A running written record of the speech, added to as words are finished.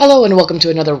Hello and welcome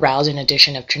to another rousing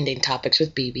edition of Trending Topics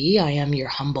with BB. I am your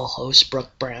humble host,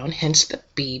 Brooke Brown, hence the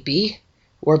BB.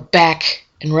 We're back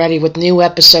and ready with new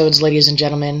episodes, ladies and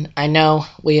gentlemen. I know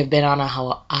we have been on a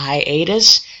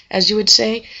hiatus, as you would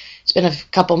say. It's been a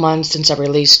couple months since I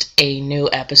released a new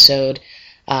episode.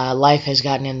 Life has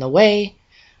gotten in the way,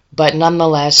 but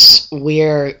nonetheless,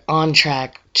 we're on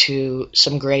track to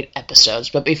some great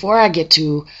episodes. But before I get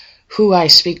to who I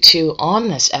speak to on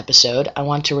this episode, I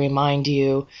want to remind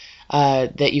you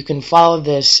that you can follow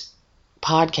this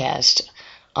podcast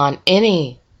on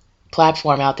any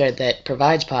platform out there that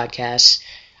provides podcasts.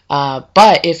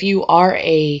 But if you are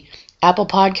a Apple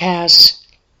Podcasts,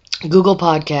 Google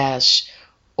Podcasts,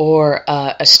 or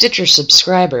a Stitcher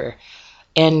subscriber,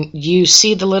 and you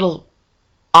see the little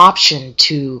option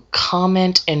to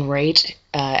comment and rate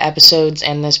episodes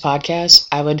in this podcast,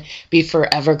 I would be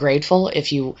forever grateful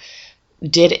if you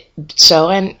did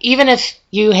so. And even if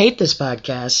you hate this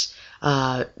podcast,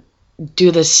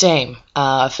 do the same.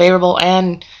 Favorable,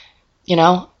 and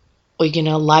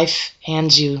life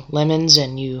hands you lemons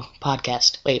and you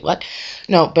podcast. Wait, what?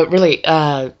 No, but really,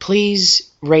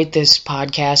 please rate this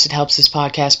podcast. It helps this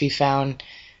podcast be found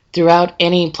throughout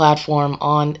any platform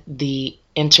on the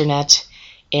internet.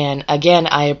 And again,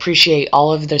 I appreciate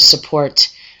all of the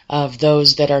support of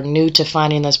those that are new to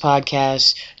finding this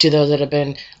podcast, to those that have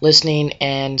been listening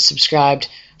and subscribed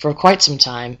for quite some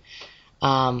time.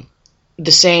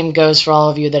 The same goes for all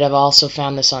of you that have also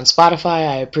found this on Spotify.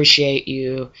 I appreciate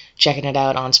you checking it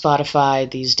out on Spotify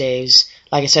these days.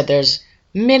 Like I said, there's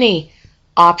many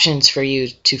options for you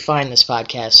to find this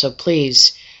podcast, so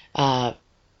please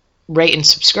rate and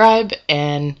subscribe,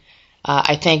 and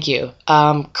I thank you.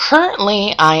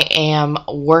 Currently, I am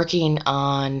working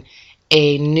on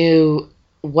a new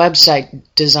website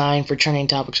design for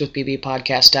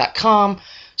TrendingTopicsWithBBpodcast.com.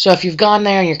 So if you've gone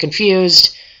there and you're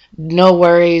confused, no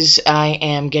worries. I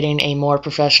am getting a more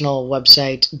professional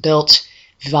website built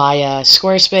via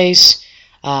Squarespace.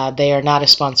 They are not a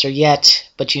sponsor yet,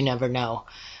 but you never know.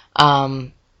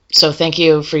 So thank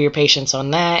you for your patience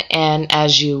on that. And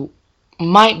as you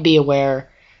might be aware,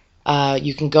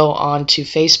 you can go on to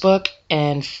Facebook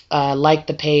and like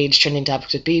the page Trending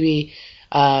Topics with BB.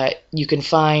 You can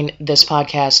find this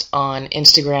podcast on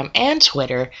Instagram and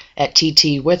Twitter at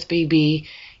TT with BB,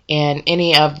 and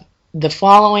any of the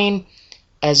following,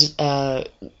 as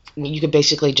you could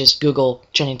basically just Google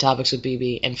Trending Topics with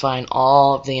BB and find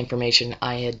all of the information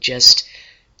I had just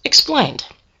explained.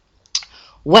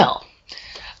 Well,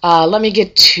 let me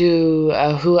get to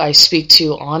who I speak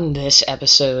to on this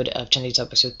episode of Trending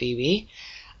Topics with BB.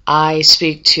 I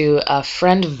speak to a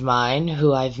friend of mine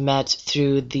who I've met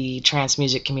through the trance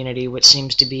music community, which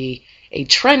seems to be a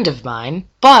trend of mine.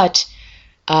 But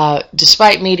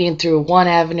despite meeting through one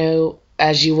avenue,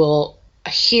 as you will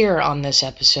hear on this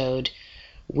episode,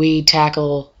 we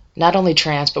tackle not only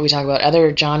trance, but we talk about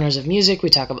other genres of music.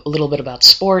 We talk a little bit about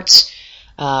sports.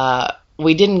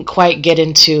 We didn't quite get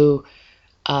into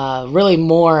really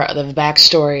more of the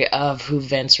backstory of who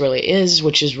Vince really is,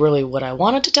 which is really what I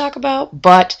wanted to talk about,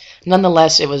 but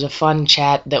nonetheless, it was a fun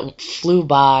chat that flew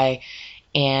by,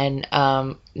 and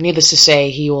needless to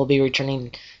say, he will be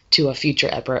returning to a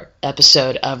future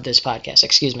episode of this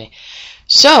podcast,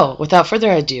 So, without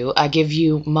further ado, I give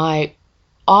you my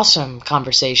awesome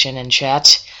conversation and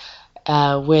chat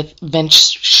with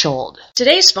Vince Schold.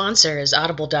 Today's sponsor is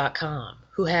Audible.com,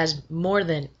 who has more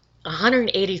than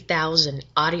 180,000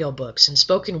 audiobooks and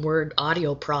spoken word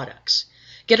audio products.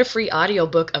 Get a free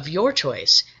audiobook of your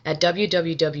choice at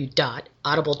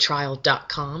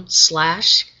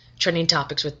www.audibletrial.com/Trending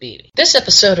Topics with BB. This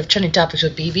episode of Trending Topics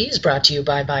with BB is brought to you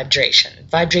by Vibration.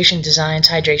 Vibration designs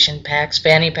hydration packs,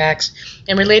 fanny packs,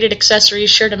 and related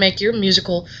accessories sure to make your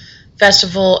musical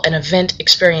festival and event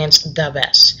experience the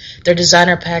best. Their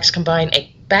designer packs combine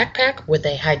a backpack with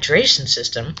a hydration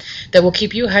system that will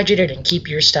keep you hydrated and keep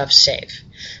your stuff safe.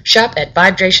 Shop at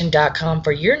Vibration.com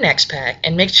for your next pack,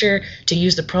 and make sure to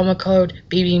use the promo code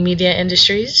BB Media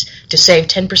Industries to save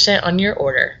 10% on your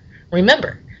order.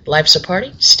 Remember, life's a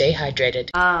party. Stay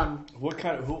hydrated. What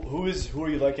kind of who are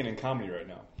you liking in comedy right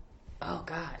now? Oh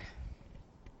God.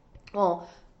 Well,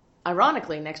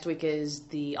 ironically, next week is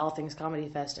the All Things Comedy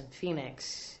Fest in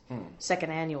Phoenix,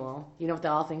 second annual. You know what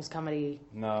the All Things Comedy?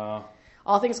 No.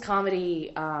 All Things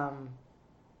Comedy, I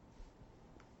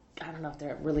don't know if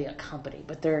they're really a company,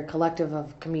 but they're a collective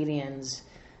of comedians,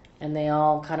 and they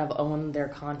all kind of own their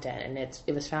content. And it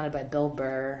was founded by Bill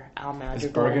Burr, Al Madrigal.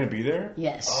 Is Burr going to be there?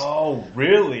 Yes. Oh,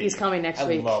 really? He's coming next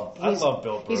week. I love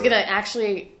Bill Burr. He's going to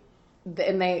actually,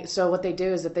 so what they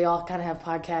do is that they all kind of have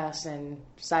podcasts and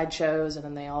side shows, and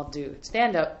then they all do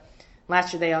stand-up.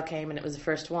 last year they all came, and it was the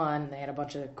first one. They had a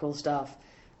bunch of cool stuff,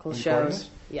 cool shows.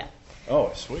 Yeah.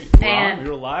 Oh, sweet. And Wow, you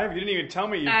were live? You didn't even tell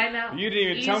me. I know. You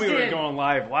didn't even tell me we were going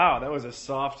live. Wow, that was a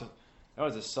soft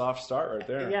start right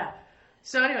there. Yeah.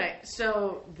 So anyway,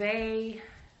 they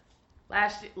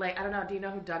last, like, I don't know. Do you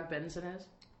know who Doug Benson is?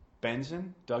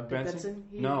 Benson? Doug Benson?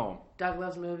 No. Doug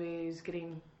Loves Movies.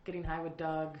 Getting High with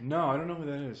Doug. No, I don't know who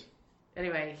that is.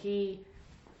 Anyway,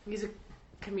 he's a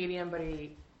comedian, but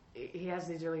he has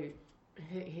these really.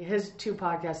 His two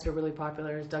podcasts are really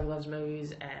popular. Is Doug Loves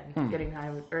Movies and Getting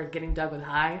Doug with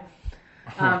High,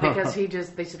 because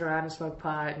they sit around and smoke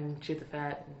pot and shoot the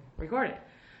fat and record it.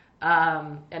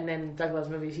 And then Doug Loves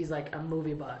Movies. He's like a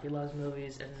movie buff. He loves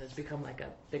movies, and it's become like a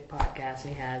big podcast.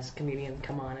 And he has comedians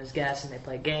come on as guests, and they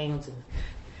play games, and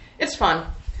it's fun.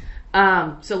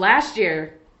 So last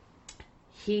year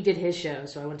he did his show,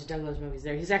 so I went to Doug Loves Movies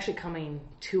there. He's actually coming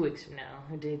 2 weeks from now.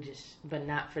 He did but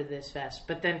not for this fest.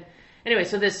 But then. Anyway,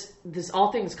 so this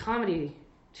All Things Comedy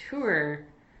tour,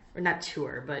 or not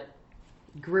tour, but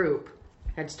group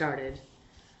had started.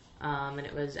 And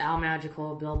it was Al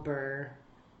Magical, Bill Burr.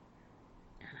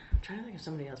 I'm trying to think of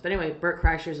somebody else. But anyway, Bert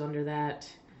Kreischer's under that.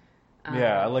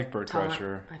 Yeah, I like Bert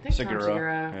Kreischer. I think Tom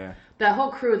Segura. Yeah. That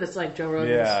whole crew that's like Joe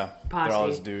Rogan's posse. They're all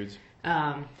his dudes.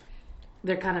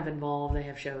 They're kind of involved. They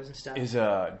have shows and stuff. Is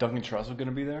Duncan Trussell going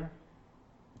to be there?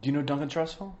 Do you know Duncan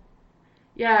Trussell?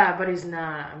 Yeah, but he's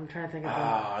not. I'm trying to think of him.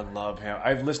 I love him.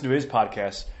 I've listened to his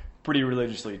podcast pretty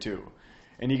religiously too,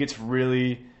 and he gets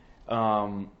really,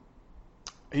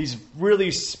 he's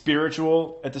really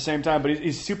spiritual at the same time. But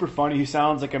he's super funny. He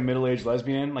sounds like a middle-aged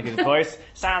lesbian. Like his voice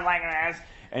sounds like this,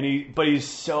 but he's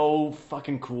so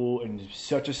fucking cool and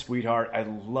such a sweetheart. I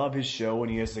love his show,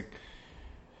 and he has like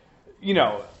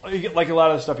a lot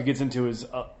of the stuff he gets into is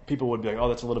people would be like, oh,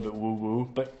 that's a little bit woo-woo.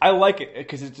 But I like it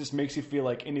because it just makes you feel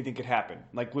like anything could happen.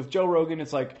 Like with Joe Rogan,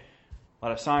 it's like a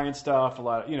lot of science stuff, a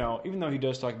lot of, even though he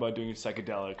does talk about doing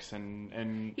psychedelics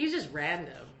and he's just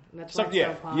random. That's why it's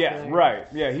so popular. Yeah, right.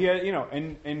 Yeah, he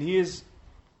and he is.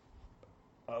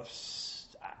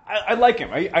 I like him.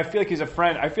 I feel like he's a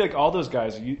friend. I feel like all those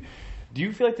guys. Do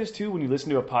you feel like this too when you listen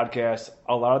to a podcast?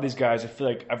 A lot of these guys, I feel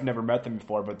like I've never met them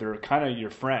before, but they're kind of your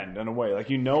friend in a way. Like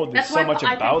there's so much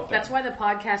about them. That's why the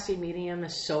podcasting medium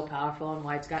is so powerful and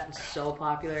why it's gotten so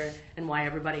popular and why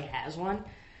everybody has one.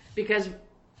 Because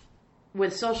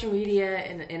with social media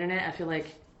and the internet, I feel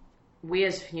like we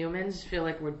as humans feel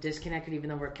like we're disconnected even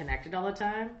though we're connected all the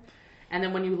time. And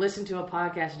then when you listen to a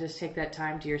podcast, you just take that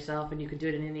time to yourself and you can do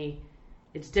it in any...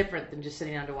 It's different than just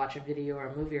sitting down to watch a video or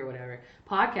a movie or whatever.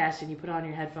 Podcasting, you put on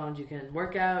your headphones, you can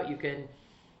work out, you can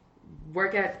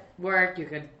work at work, you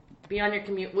could be on your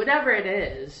commute, whatever it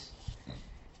is.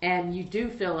 And you do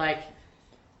feel like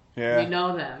you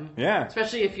know them. Yeah.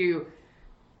 Especially if you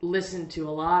listen to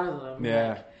a lot of them. Yeah.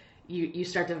 Like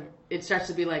it starts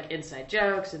to be like inside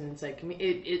jokes and it's like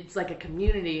it's like a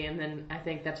community, and then I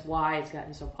think that's why it's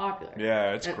gotten so popular.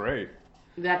 Yeah, it's great.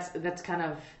 That's kind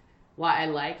of why I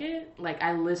like it. Like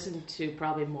I listen to a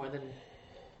lot of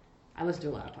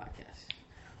podcasts,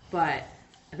 but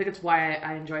I think it's why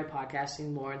I enjoy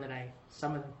podcasting more than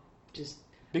some of them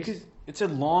because it's a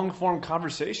long form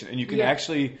conversation and you can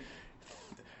actually,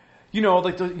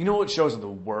 what shows are the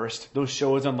worst? Those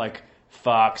shows on like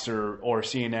Fox or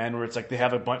CNN where it's like they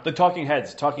have a bunch, the talking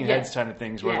heads kind of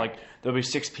things where like there'll be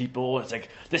 6 people and it's like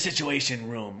the Situation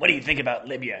Room. What do you think about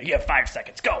Libya? You have 5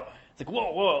 seconds. Go. It's like,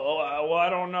 whoa, well, I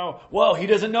don't know. Whoa, he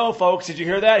doesn't know, folks. Did you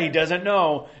hear that? He doesn't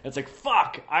know. It's like,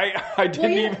 fuck, I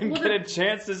didn't even get a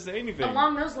chance to say anything.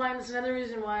 Along those lines, another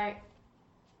reason why,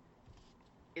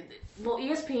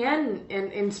 ESPN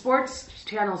and sports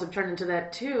channels have turned into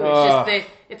that too. It's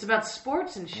it's about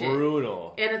sports and shit.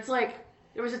 Brutal. And it's like,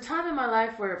 there was a time in my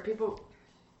life where people,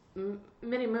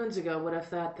 many moons ago, would have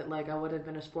thought that like I would have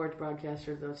been a sports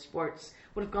broadcaster, would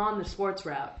have gone the sports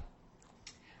route.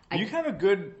 You have a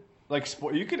good... Like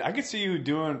sport, I could see you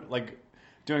doing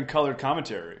colored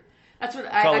commentary. That's what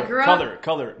I grew up.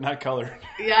 Color, not color.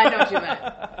 Yeah, I know what you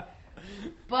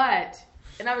meant.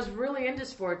 And I was really into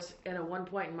sports at one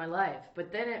point in my life.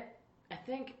 But then I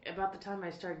think about the time I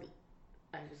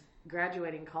was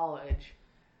graduating college,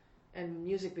 and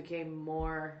music became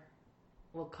more.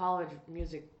 Well, college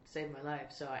music saved my life,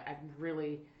 so I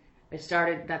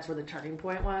started. That's where the turning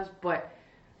point was, but.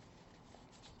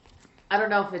 I don't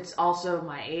know if it's also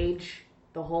my age,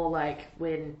 the whole like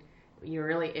when you're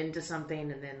really into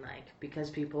something and then like because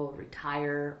people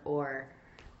retire or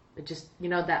it just,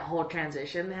 that whole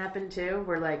transition happened too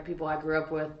where like people I grew up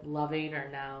with loving are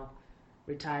now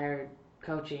retired,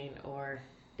 coaching, or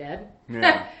dead.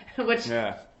 Yeah. Which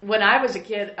when I was a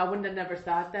kid, I wouldn't have never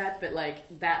thought that, but like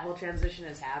that whole transition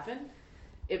has happened.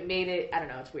 it made it, I don't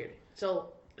know, it's weird.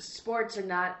 So sports are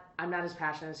not, I'm not as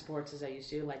passionate in sports as I used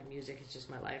to. Like music is just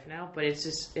my life now, but it's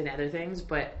just in other things.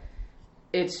 But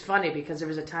it's funny because there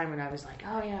was a time when I was like,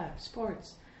 oh yeah,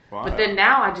 sports. Wow. But then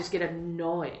now I just get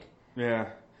annoyed. Yeah.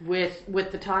 With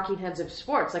the talking heads of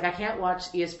sports. Like I can't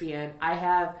watch ESPN. I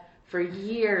have for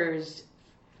years,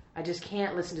 I just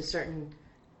can't listen to certain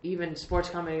even sports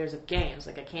commentators of games.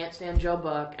 Like I can't stand Joe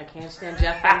Buck. I can't stand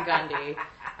Jeff Van Gundy.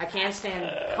 I can't stand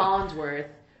Collinsworth.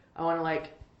 I want to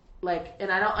like,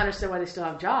 and I don't understand why they still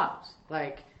have jobs.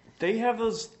 Like they have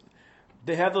those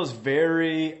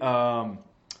very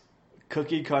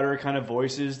cookie cutter kind of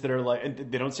voices that are like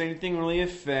they don't say anything really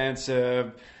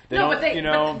offensive. They're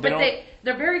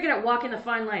very good at walking the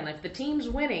fine line. Like if the team's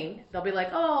winning, they'll be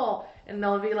like, oh, and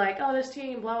they'll be like, oh, this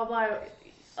team, blah blah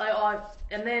blah.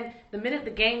 And then the minute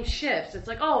the game shifts, it's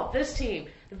like, oh, this team.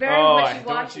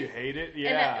 Don't you hate it?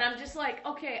 Yeah. And I'm just like,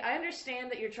 okay, I understand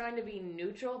that you're trying to be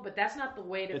neutral, but that's not the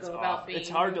way to go about being. It's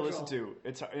hard neutral. to listen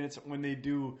to. It's when they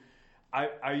do.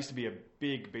 I used to be a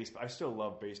big baseball. I still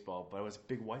love baseball, but I was a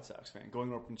big White Sox fan.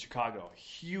 Growing up in Chicago,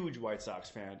 huge White Sox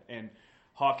fan, and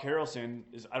Hawk Harrelson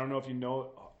is. I don't know if you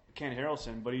know Ken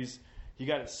Harrelson, but he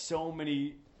got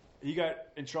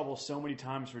in trouble so many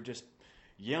times for just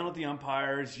yelling at the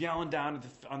umpires, yelling down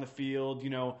on the field,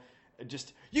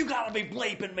 just you gotta be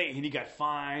bleeping me, and he got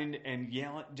fined and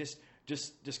yelling, just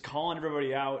calling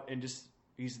everybody out, and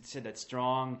he said that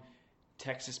strong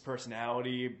Texas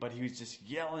personality, but he was just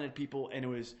yelling at people, and he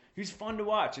was fun to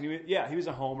watch, and he was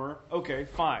a homer, okay,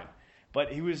 fine,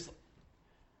 but he wasn't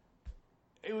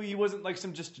like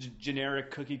some just generic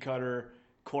cookie cutter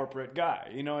corporate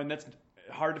guy, and that's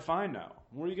hard to find now.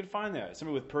 Where are you gonna find that?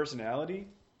 Somebody with personality?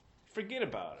 Forget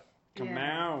about it. Come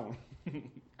on.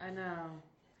 I know.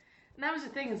 And that was the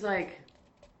thing, is like,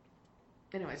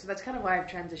 anyway, so that's kind of why I've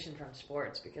transitioned from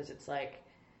sports, because it's like,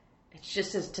 it's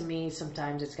just as, to me,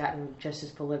 sometimes it's gotten just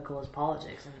as political as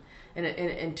politics,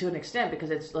 and to an extent, because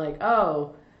it's like,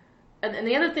 oh, and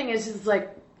the other thing is, it's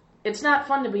like, it's not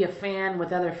fun to be a fan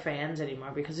with other fans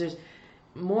anymore, because there's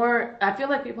more, I feel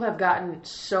like people have gotten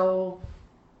so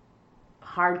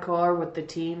hardcore with the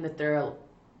team that they're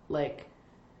like,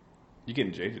 you're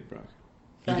getting jaded, bro.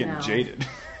 You're getting jaded.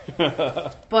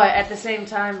 But at the same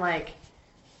time, like,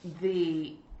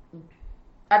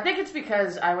 I think it's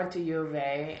because I went to U of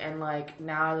A, and, like,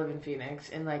 now I live in Phoenix,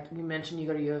 and, like, you mentioned you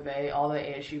go to U of A, all the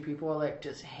ASU people are, like,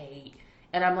 just hate.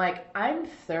 And I'm like, I'm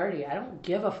 30. I don't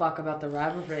give a fuck about the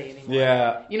rivalry anymore.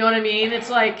 Yeah. You know what I mean?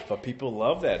 It's like... But people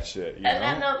love that shit,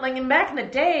 And back in the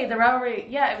day, the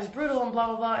rivalry, it was brutal and blah,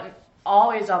 blah, blah, and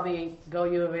always I'll go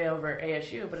U of A over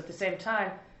ASU, but at the same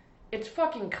time, it's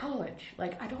fucking college.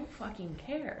 Like, I don't fucking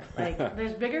care. Like,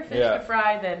 there's bigger fish to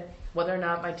fry than whether or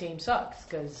not my team sucks,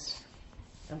 because...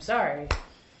 I'm sorry.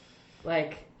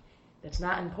 Like, it's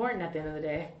not important at the end of the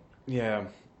day. Yeah.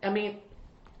 I mean,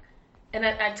 and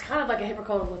it's kind of like a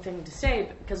hypocritical thing to say,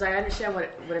 because I understand what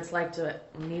it's like to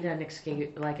need an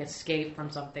escape from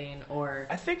something, or...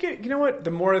 I think you know what?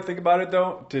 The more I think about it,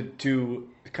 though, to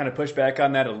kind of push back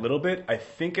on that a little bit, I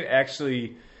think it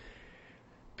actually...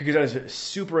 Because I was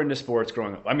super into sports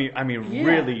growing up. I mean,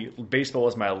 really, baseball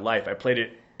was my life. I played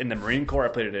it in the Marine Corps.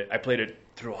 I played it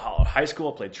through high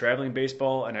school. I played traveling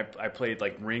baseball, and I played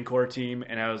like Marine Corps team.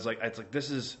 And I was like, this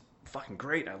is fucking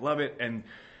great. I love it.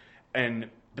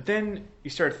 But then you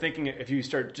start thinking, if you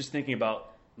start just thinking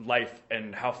about life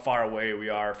and how far away we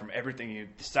are from everything,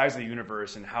 the size of the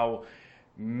universe, and how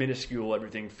minuscule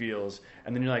everything feels,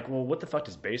 and then you're like, well, what the fuck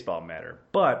does baseball matter?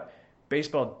 But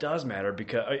baseball does matter,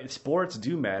 because sports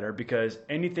do matter, because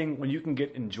when you can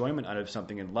get enjoyment out of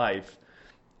something in life,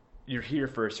 you're here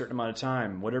for a certain amount of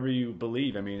time, whatever you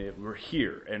believe. I mean, we're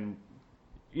here, and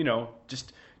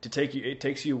just it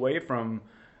takes you away from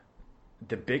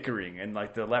the bickering and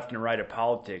like the left and right of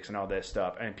politics and all that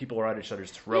stuff, and people are at each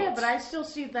other's throats. Yeah, but I still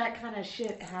see that kind of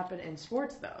shit happen in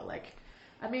sports, though. Like,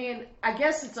 I mean, I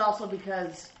guess it's also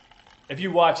because if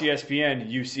you watch ESPN,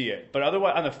 you see it, but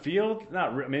otherwise on the field,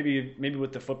 not maybe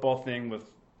with the football thing with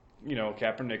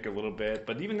Kaepernick a little bit,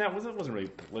 but even that wasn't really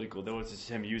political. That was just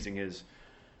him using his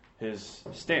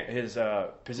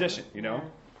position, Yeah.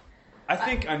 I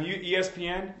think on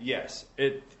ESPN, yes,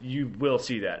 you will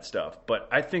see that stuff. But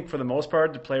I think for the most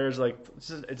part, the players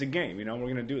it's a game. We're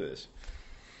going to do this.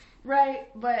 Right,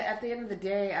 but at the end of the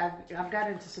day, I've got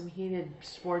into some heated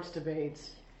sports debates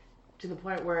to the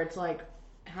point where it's like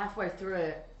halfway through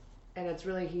it, and it's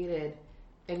really heated.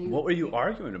 And what were you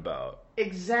arguing about?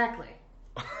 Exactly.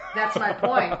 That's my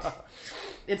point.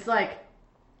 It's like,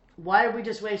 why did we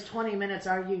just waste 20 minutes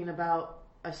arguing about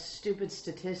a stupid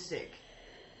statistic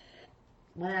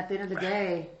when at the end of the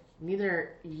day,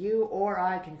 neither you or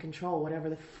I can control whatever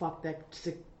the fuck that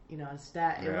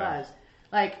stat it was.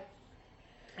 Like,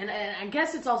 and I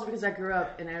guess it's also because I grew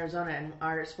up in Arizona and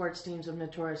our sports teams have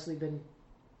notoriously been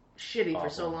shitty for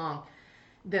so long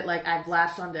that like I've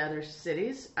latched onto other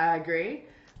cities. I agree,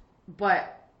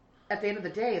 but at the end of the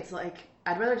day, it's like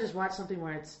I'd rather just watch something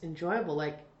where it's enjoyable.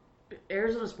 Like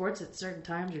Arizona sports at certain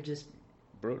times are just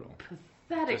brutal,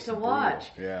 pathetic to watch.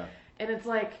 Yeah, and it's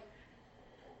like.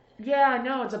 Yeah, I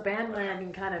know it's a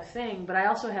bandwagon kind of thing, but I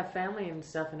also have family and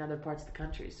stuff in other parts of the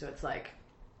country, so it's like,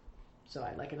 so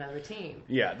I like another team.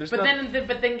 Yeah, but then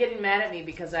getting mad at me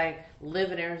because I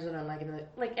live in Arizona,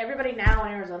 like everybody now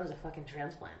in Arizona is a fucking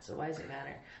transplant, so why does it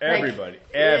matter? Everybody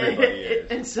is.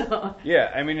 And so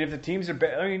yeah, I mean, if the teams are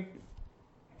bad, I mean,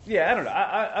 yeah, I don't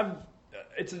know.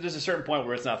 There's a certain point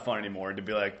where it's not fun anymore to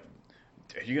be like,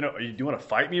 do you want to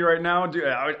fight me right now? Dude,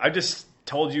 I just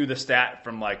told you the stat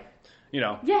from like.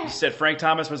 You said Frank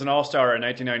Thomas was an all-star in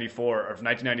 1994 or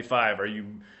 1995. Are you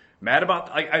mad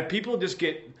about people just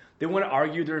they want to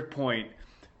argue their point,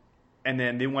 and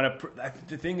then they want to.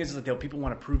 The thing is that people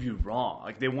want to prove you wrong.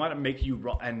 Like they want to make you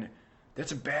wrong, and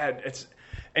that's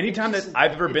anytime that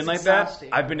I've ever been like that,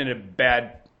 I've been in a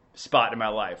bad spot in my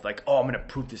life. Like, oh, I'm gonna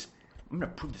prove this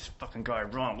fucking guy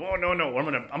wrong. Oh no,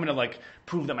 I'm gonna like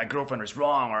prove that my girlfriend was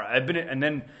wrong, or I've been, and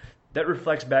then. That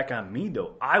reflects back on me,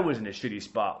 though. I was in a shitty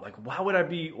spot. Like, why would I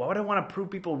want to prove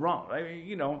people wrong? I mean,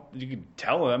 you could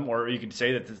tell them, or you could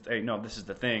say that, this is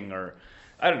the thing, or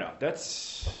I don't know.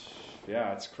 It's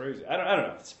crazy. I don't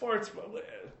know. Sports.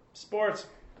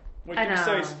 What can you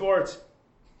say? Sports.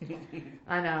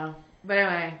 I know, but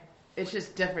anyway, it's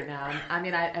just different now. I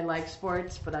mean, I like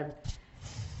sports, but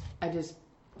I just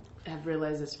have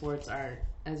realized that sports aren't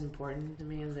as important to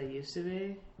me as they used to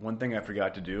be. One thing I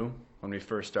forgot to do when we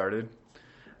first started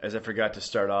is I forgot to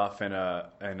start off in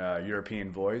a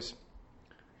European voice.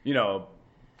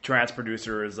 Trance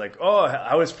producer is like, oh,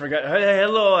 I always forgot. Hey,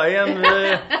 hello, I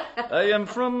am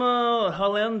from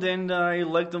Holland, and I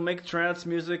like to make trance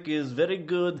music. Is very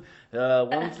good.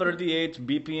 138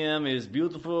 BPM is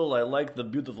beautiful. I like the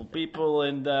beautiful people,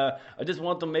 and I just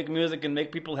want to make music and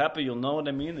make people happy. You know what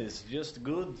I mean? It's just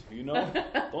good.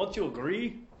 Don't you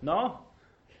agree? No.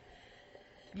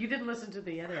 You didn't listen to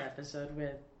the other episode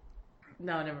with...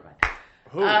 No, never mind.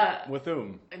 Who? With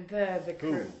whom?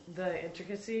 The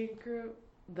Intricacy group.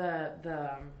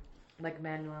 The like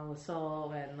Manuel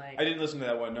Lasol and like... I didn't listen to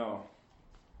that one, no.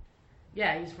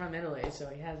 Yeah, he's from Italy, so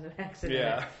he has an accent.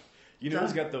 Yeah.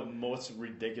 Who's got the most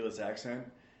ridiculous accent?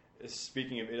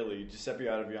 Speaking of Italy, Giuseppe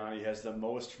Ottaviani has the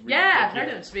most ridiculous... Yeah, I've heard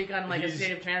him speak on like a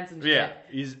state of trance and shit. Yeah,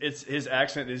 his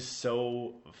accent is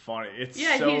so funny. It's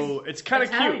kind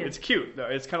of cute. It's cute though.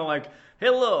 It's kind of like,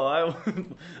 hello,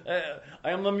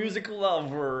 I am a musical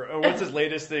lover. Or what's his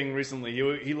latest thing recently?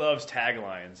 He loves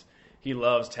taglines.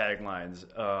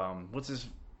 What's his?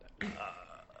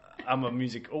 I'm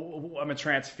a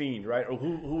trance fiend, right? Or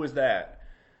who is that?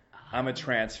 I'm a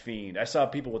trance fiend. I saw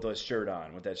people with that shirt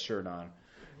on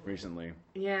recently.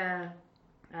 Yeah,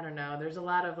 I don't know. There's a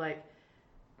lot of like,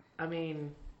 I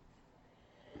mean,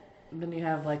 then you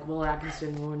have like Will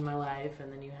Atkinson ruined my life,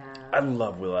 and then you have. I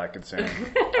love Will Atkinson.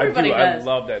 Everybody does. I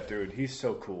love that dude. He's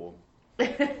so cool.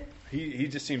 he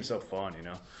just seems so fun,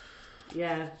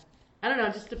 Yeah, I don't know.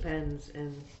 It just depends,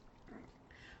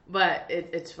 but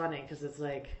it's funny because it's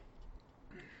like,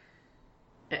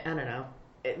 I don't know.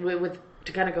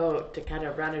 To kind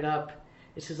of round it up,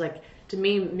 it's just like, to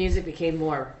me, music became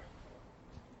more,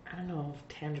 I don't know if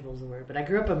tangible is the word, but I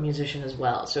grew up a musician as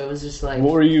well, so it was just like...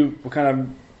 What kind of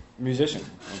musician?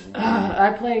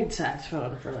 I played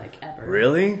saxophone for like ever.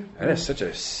 Really? That is such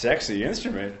a sexy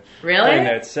instrument. Really? Playing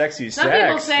that sexy sax. Some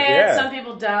people say it, some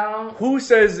people don't. Who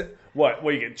says, what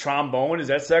you get trombone, is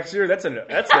that sexier? That's the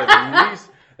least,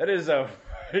 that is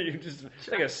you just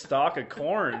like a stalk of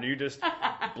corn. You just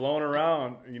blowing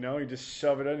around, you just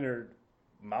shove it in your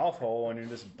mouth hole and you're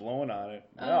just blowing on it.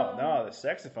 No, the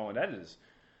saxophone,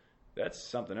 that's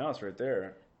something else right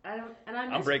there.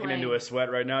 I'm breaking into a sweat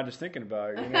right now just thinking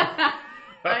about it.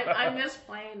 I miss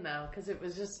playing though, because it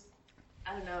was just,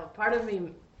 I don't know, part of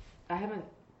me, I haven't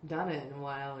done it in a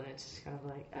while, and it's just kind of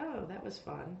like, oh, that was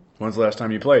fun. When's the last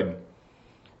time you played?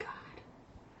 God,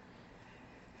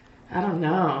 I don't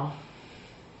know.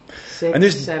 7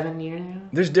 years now.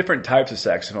 There's different types of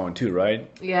saxophone too,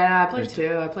 right? Yeah, I play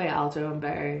two. I play alto and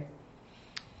bari.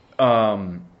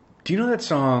 Do you know that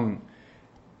song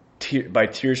by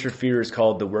Tears for Fears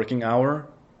called "The Working Hour"?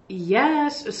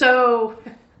 Yes. So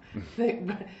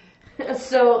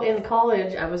in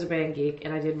college, I was a band geek,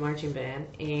 and I did marching band.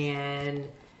 And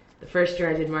the first year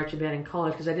I did marching band in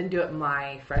college, because I didn't do it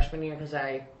my freshman year,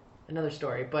 another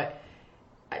story, but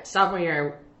sophomore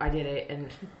year I did it, and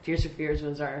Tears for Fears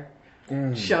was our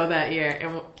show that year,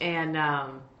 and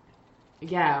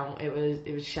yeah,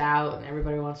 it was Shout and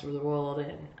Everybody Wants to Rule the World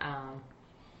and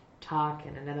Talk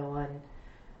and another one.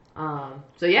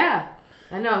 So yeah,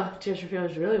 I know Tears for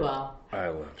Fears really well. I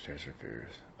love Tears for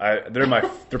Fears.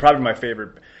 They're probably my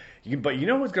favorite. But you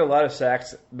know who's got a lot of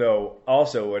sax though,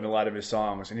 also in a lot of his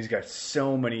songs, and he's got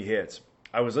so many hits.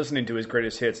 I was listening to his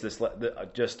greatest hits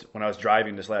just when I was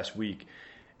driving this last week,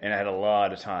 and I had a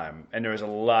lot of time, and there was a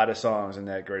lot of songs in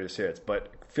that greatest hits. But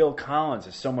Phil Collins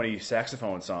has so many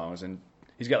saxophone songs, and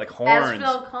he's got like horns. As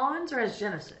Phil Collins or as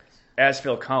Genesis? As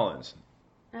Phil Collins.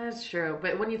 That's true.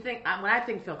 But when I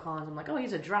think Phil Collins, I'm like, oh,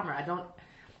 he's a drummer. I don't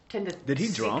tend to. Did he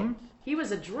drum? He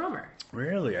was a drummer.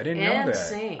 Really? I didn't know that.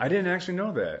 Sing. I didn't actually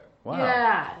know that. Wow.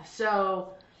 Yeah.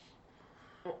 So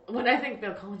when I think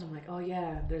Phil Collins, I'm like, oh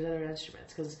yeah, there's other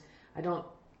instruments because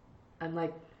I'm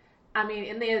like, I mean,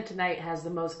 In the Air Tonight has the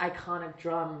most iconic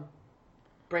drum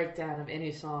breakdown of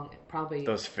any song, probably.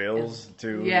 Those fills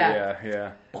too.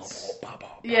 Yeah.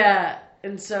 Yeah,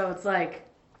 and so it's like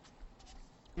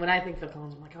when I think Phil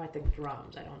Collins, I'm like, oh, I think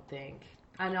drums.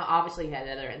 I know obviously he had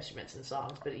other instruments and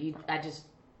songs, but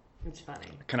it's funny.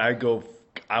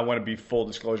 I want to be full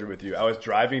disclosure with you. I was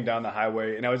driving down the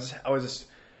highway and I was just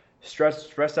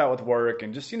stressed out with work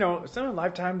and just,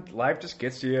 some life just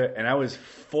gets to you, and I was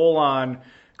full on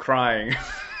crying,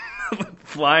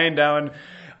 flying down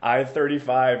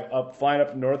I-35 flying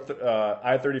up north,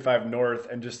 I-35 north,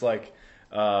 and just like,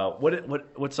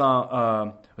 what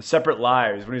song? Separate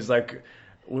Lives, when he's like,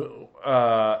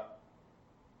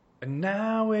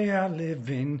 now we are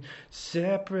living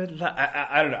separate lives.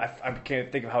 I don't know. I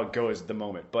can't think of how it goes at the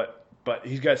moment, but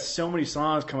he's got so many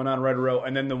songs coming on right row,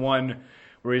 and then the one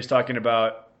where he's talking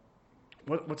about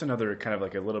what's another kind of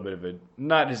like a little bit of a,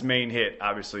 not his main hit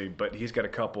obviously, but he's got a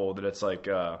couple that it's like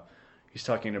he's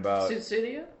talking about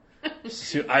Studio.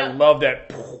 I love that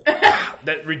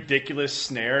that ridiculous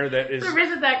snare that is. The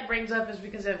reason that brings up is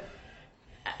because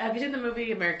have you seen the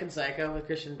movie American Psycho with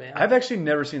Christian Bale? I've actually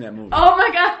never seen that movie. Oh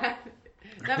my god,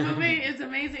 that movie is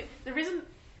amazing. The reason.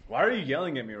 Why are you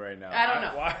yelling at me right now? I don't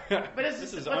know. Why? But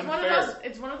this is unfair.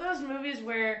 It's one of those movies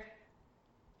where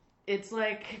it's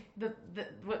like the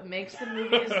what makes the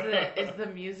movie is the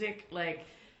music, like,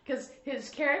 because his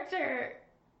character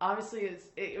obviously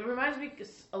it reminds me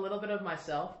a little bit of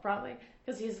myself probably,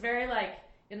 because he's very like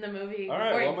in the movie. All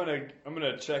right, well, I'm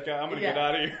gonna check out. I'm gonna get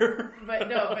out of here.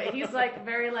 But he's like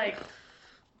very like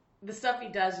the stuff he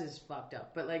does is fucked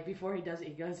up. But like before he does it,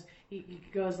 he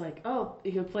goes like, oh,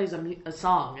 he plays a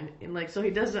song and like, so he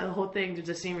does the whole thing to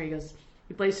the scene where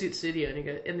he plays Suit Studio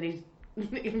and then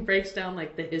he breaks down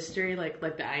like the history, like the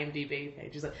IMDb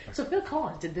page. He's like, so Phil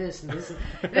Collins did this and this. And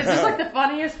it's just like the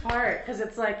funniest part, because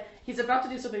it's like he's about to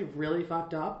do something really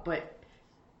fucked up, but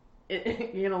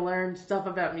you're gonna learn stuff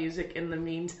about music in the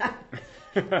meantime.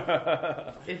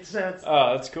 It's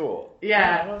that's cool.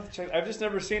 Yeah, I've just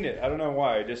never seen it. I don't know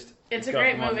why. It's a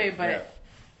great movie, but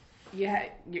you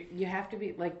have to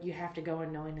be like, you have to go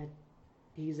in knowing that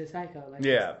he's a psycho. Like,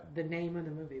 that's the name of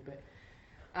the movie, but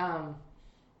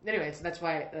anyway, so that's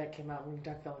why that came out when we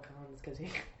talked Phil Collins, because he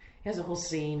has a whole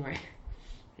scene where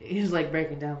he's like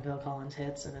breaking down Phil Collins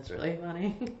hits, and it's really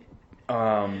funny.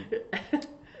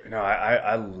 No,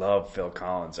 I love Phil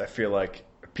Collins. I feel like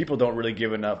people don't really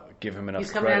give him enough credit.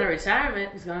 He's coming out of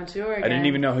retirement. He's going on tour again. I didn't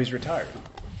even know he's retired.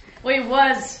 Well, he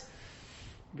was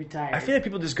retired. I feel like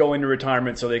people just go into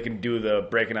retirement so they can do the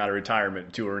breaking out of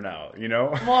retirement tour now,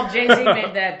 Well, Jay-Z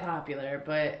made that popular,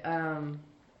 but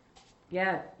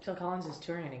yeah, Phil Collins is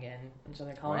touring again, and so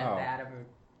they're calling it that of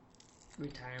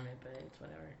retirement, but it's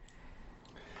whatever.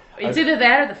 It's either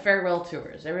that or the farewell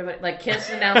tours. Everybody, like Kiss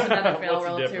announced another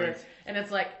farewell tour, and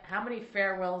it's like, how many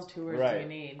farewell tours do you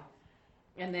need?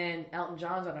 And then Elton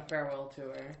John's on a farewell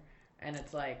tour, and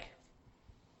it's like,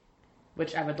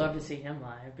 which I would love to see him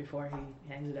live before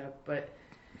he hangs it up, but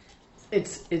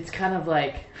it's kind of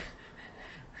like,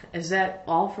 is that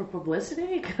all for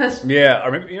publicity? Yeah,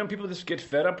 or maybe, people just get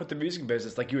fed up with the music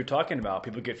business, like you were talking about.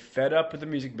 People get fed up with the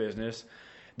music business,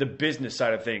 the business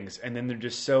side of things, and then they're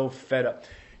just so fed up.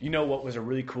 You know what was a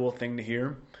really cool thing to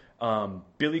hear?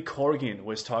 Billy Corgan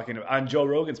was talking on Joe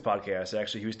Rogan's podcast.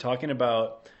 Actually, he was talking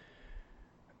about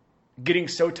getting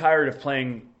so tired of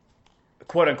playing,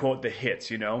 quote unquote, the hits.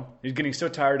 He's getting so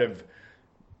tired of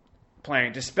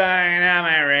playing "Despite All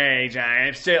My Rage, I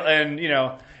Am Still,"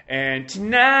 and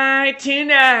tonight.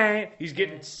 He's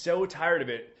getting so tired of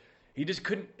it. He just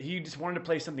couldn't. He just wanted to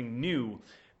play something new.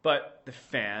 But the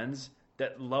fans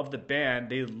that love the band,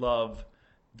 they love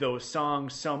those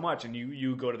songs so much, and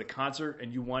you go to the concert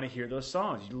and you want to hear those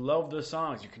songs. You love those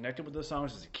songs. You connected with those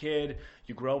songs as a kid.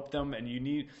 You grow up with them, and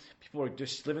people are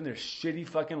just living their shitty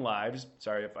fucking lives.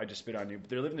 Sorry if I just spit on you, but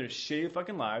they're living their shitty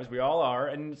fucking lives. We all are,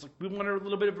 and it's like we want a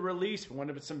little bit of a release. We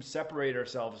want to separate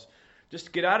ourselves,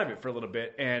 just get out of it for a little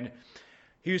bit. And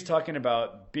he was talking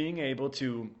about being able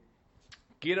to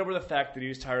get over the fact that he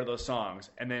was tired of those songs,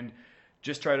 and then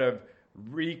just try to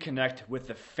reconnect with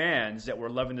the fans that were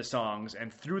loving the songs,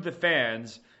 and through the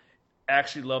fans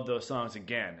actually love those songs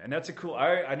again. And that's a cool,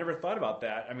 I never thought about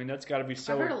that. I mean, that's got to be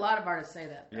so... I've heard a lot of artists say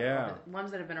that, though. Yeah. The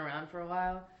ones that have been around for a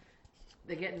while,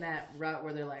 they get in that rut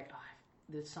where they're like, oh,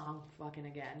 this song fucking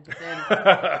again. But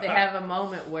then they have a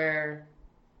moment where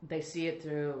they see it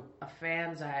through a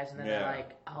fan's eyes, and then they're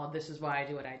like, oh, this is why I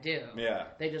do what I do. Yeah.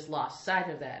 They just lost sight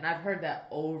of that. And I've heard that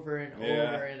over and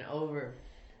over and over.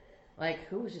 Like,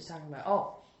 who was just talking about?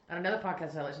 Oh, on another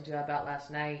podcast I listened to about last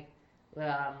night,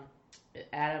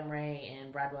 Adam Ray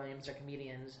and Brad Williams are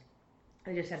comedians.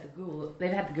 They've had the Goo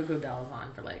Goo Dolls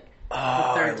on for like the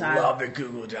third time. I love the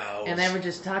Goo Goo Dolls. And they were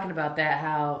just talking about that,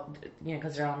 how,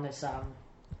 because they're on this, they're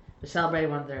celebrating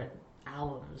one of their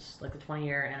albums, like the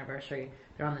 20-year anniversary.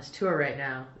 They're on this tour right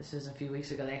now. This was a few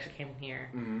weeks ago. They actually came here.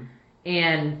 Mm-hmm.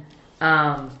 And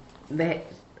I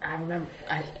remember,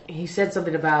 he said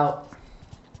something about,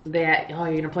 you're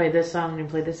going to play this song, and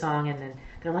then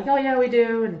they're like, oh yeah, we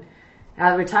do. And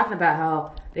we're talking about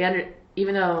how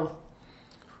even though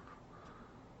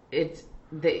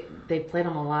they played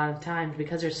them a lot of times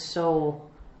because they're so,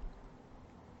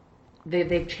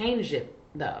 they've changed it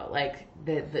though. Like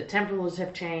the tempos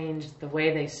have changed, the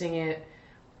way they sing it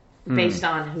based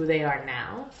on who they are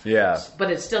now. Yeah.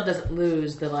 But it still doesn't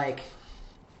lose the like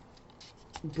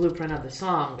blueprint of the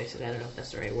song, basically. I don't know if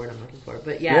that's the right word I'm looking for,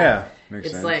 but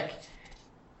makes sense. Like,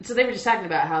 so they were just talking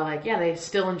about how, like, they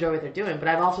still enjoy what they're doing, but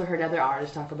I've also heard other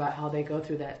artists talk about how they go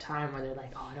through that time where they're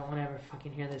like, oh, I don't want to ever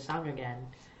fucking hear this song again.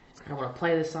 I don't want to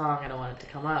play this song. I don't want it to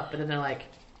come up. But then they're like,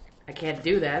 I can't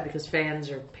do that because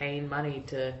fans are paying money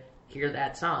to hear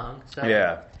that song. So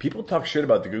yeah, people talk shit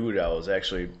about the Goo Goo Dolls,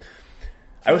 actually.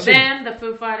 The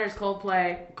Foo Fighters,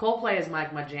 Coldplay. Coldplay is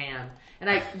my jam.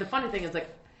 And the funny thing is, like,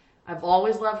 I've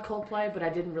always loved Coldplay, but I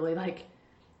didn't really like.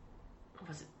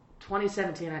 Was it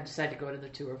 2017? I decided to go to the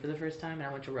tour for the first time, and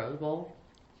I went to Rose Bowl,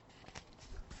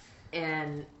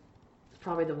 and it's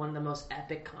probably one of the most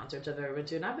epic concerts I've ever been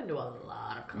to. And I've been to a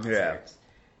lot of concerts,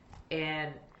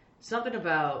 and something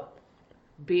about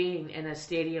being in a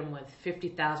stadium with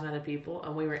 50,000 other people,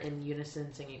 and we were in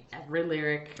unison singing every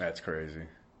lyric. That's crazy.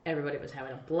 Everybody was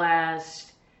having a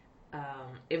blast.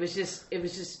 It was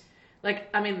just like,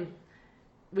 I mean,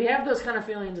 we have those kind of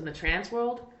feelings in the trance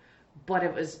world, but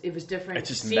it was different. It's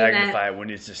just magnified when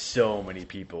it's just so many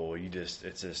people.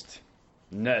 It's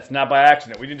not by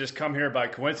accident. We didn't just come here by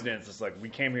coincidence. It's like we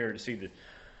came here to see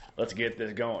let's get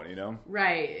this going, you know?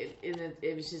 Right.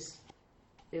 It was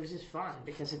just fun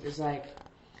because it was like,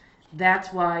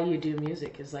 that's why you do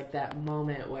music, is like that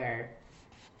moment where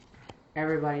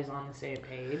everybody's on the same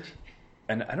page.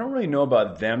 And I don't really know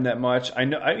about them that much. I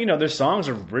know, their songs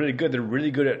are really good. They're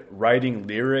really good at writing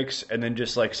lyrics, and then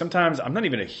just like sometimes I'm not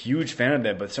even a huge fan of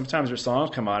them, but sometimes their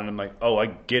songs come on and I'm like, oh, I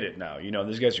get it now. You know,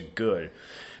 these guys are good.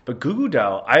 But Goo Goo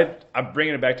Dolls, I'm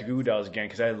bringing it back to Goo Goo Dolls again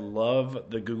because I love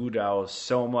the Goo Goo Dolls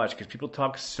so much because people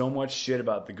talk so much shit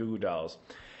about the Goo Goo Dolls.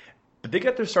 But they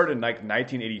got their start in like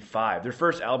 1985. Their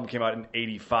first album came out in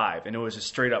 85, and it was a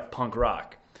straight up punk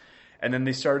rock. And then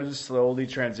they started to slowly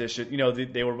transition. You know,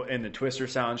 they were in the Twister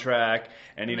soundtrack,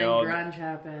 and grunge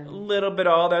happened. A little bit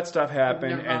of all that stuff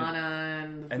happened. Nirvana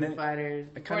and the Foo Fighters.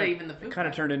 It kind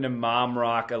of turned into mom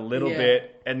rock a little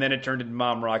bit, and then it turned into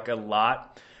mom rock a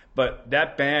lot. But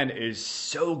that band is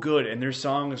so good, and their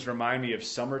songs remind me of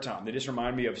summertime. They just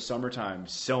remind me of summertime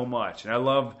so much. And I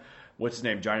love, what's his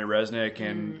name, Johnny Resnick,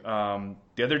 and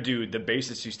the other dude, the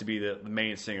bassist, used to be the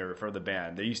main singer for the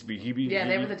band. They used to be.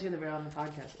 They were the two that were on the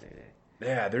podcast the other day.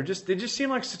 Yeah, they just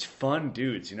seem like such fun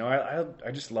dudes. You know,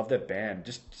 I just love that band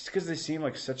just because they seem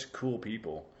like such cool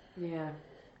people. Yeah,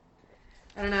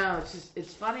 I don't know.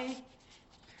 It's funny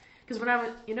because when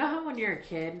how when you're a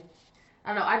kid,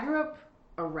 I don't know. I grew up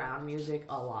around music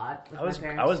a lot with my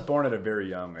parents. I was born at a very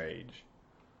young age.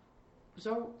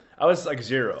 So I was like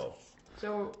 0.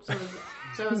 So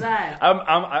was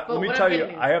I. Let me tell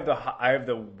you,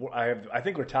 I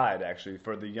think we're tied actually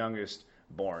for the youngest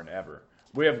born ever.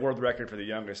 We have world record for the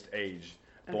youngest age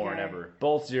born ever.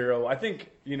 Both 0. I think,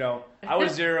 I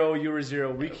was 0, you were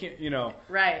 0. We can't,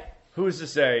 Right. Who's to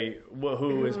say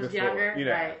who is before? Younger?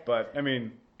 Right. But I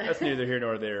mean, that's neither here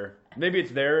nor there. Maybe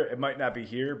it's there. It might not be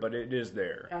here, but it is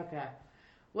there. Okay.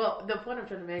 Well, the point I'm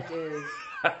trying to make is,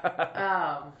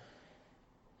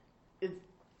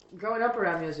 growing up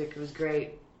around music was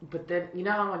great, but then you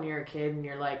know how when you're a kid and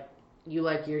you're like, you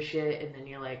like your shit, and then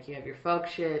you're like, you have your folk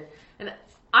shit, and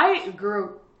I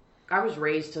was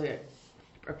raised to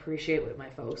appreciate what my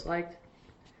folks liked,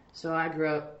 so I grew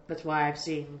up. That's why I've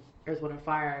seen Earth, Wind &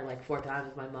 Fire like 4 times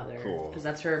with my mother, because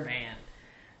that's her band.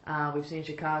 We've seen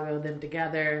Chicago, them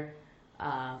together.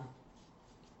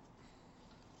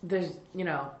 There's,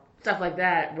 stuff like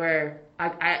that where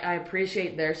I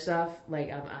appreciate their stuff.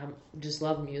 Like, I'm just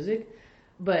love music.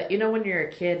 But, when you're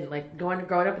a kid, like, growing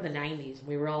up in the 90s,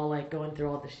 we were all, like, going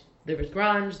through all there was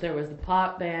grunge, there was the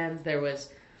pop bands, there was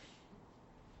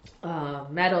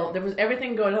metal, there was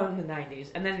everything going on in the 90s.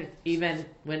 And then even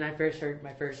when I first heard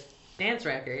my first dance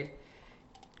record,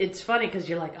 it's funny because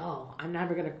you're like, oh, I'm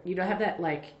never going to, have that,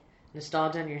 like,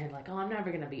 nostalgia in your head, like, oh, I'm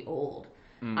never going to be old.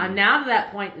 I'm now to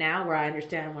that point now where I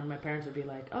understand when my parents would be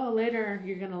like, oh, later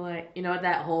you're going to like,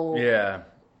 that whole... Yeah.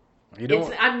 You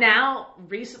don't... I'm now,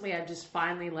 recently I've just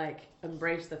finally like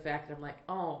embraced the fact that I'm like,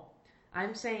 oh,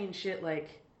 I'm saying shit like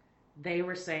they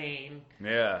were saying.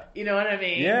 Yeah. You know what I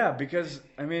mean? Yeah, because,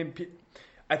 I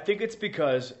think it's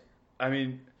because,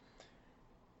 like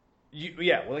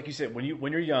you said, when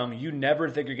you're young, you never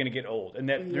think you're going to get old. And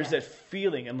that there's that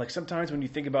feeling, and like sometimes when you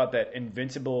think about that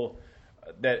invincible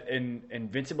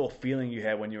feeling you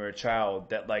had when you were a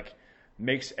child that like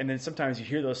makes, and then sometimes you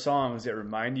hear those songs that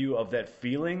remind you of that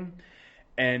feeling,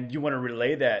 and you want to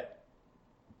relay that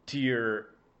to your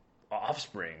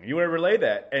offspring. You want to relay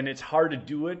that, and it's hard to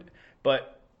do it,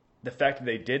 but the fact that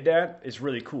they did that is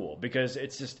really cool, because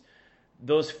it's just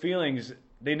those feelings,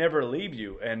 they never leave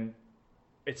you, and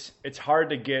it's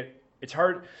hard to get. It's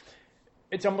hard.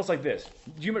 It's almost like this.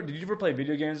 Did you ever play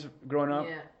video games growing up?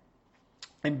 Yeah.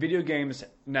 And video games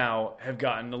now have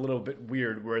gotten a little bit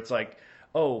weird where it's like,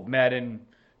 oh, Madden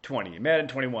 20, Madden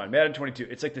 21, Madden 22.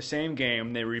 It's like the same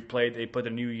game. They replayed, they put a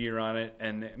new year on it,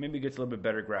 and maybe it gets a little bit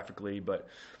better graphically. But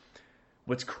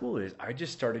what's cool is I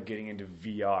just started getting into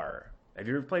VR. Have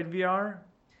you ever played VR?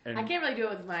 I can't really do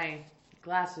it with my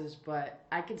glasses, but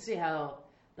I can see how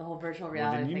the whole virtual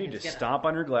reality thing is thing you need to stomp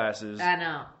on your glasses. I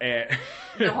know. And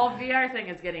the whole VR thing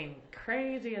is getting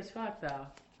crazy as fuck, though.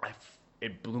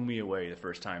 It blew me away the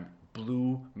first time.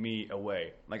 Blew me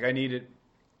away. Like I needed.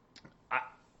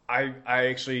 I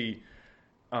actually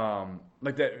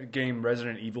like that game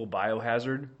Resident Evil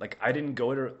Biohazard. Like I didn't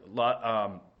go to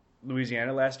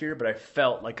Louisiana last year, but I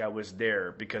felt like I was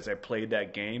there because I played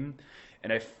that game,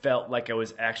 and I felt like I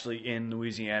was actually in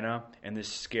Louisiana in this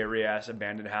scary ass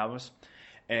abandoned house,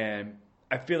 and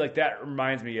I feel like that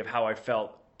reminds me of how I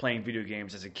felt playing video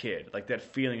games as a kid. Like that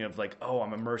feeling of like, oh,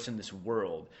 I'm immersed in this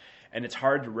world. And it's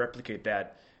hard to replicate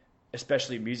that,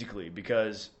 especially musically,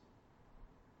 because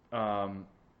you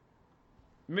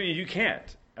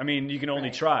can't. You can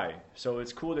only try. So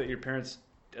it's cool that your parents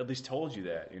at least told you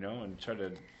that, and try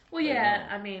to... Well, yeah,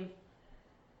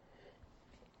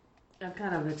 I've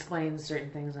kind of explained certain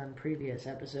things on previous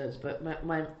episodes, but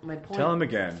my point... Tell them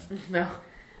again. No.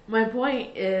 My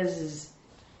point is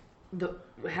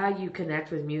how you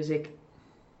connect with music.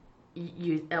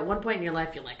 You at one point in your life,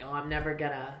 you're like, oh, I'm never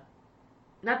gonna...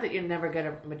 Not that you're never going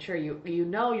to mature. You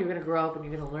know you're going to grow up and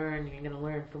you're going to learn. You're going to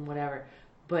learn from whatever.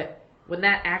 But when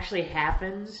that actually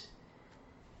happens,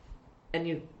 and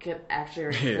you can actually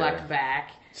reflect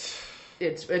back,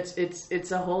 it's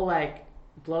a whole like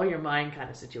blow your mind kind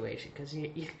of situation.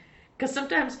 Because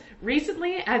sometimes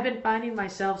recently I've been finding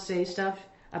myself say stuff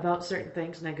about certain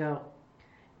things, and I go,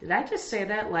 did I just say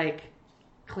that like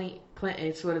Clint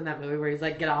Eastwood in that movie where he's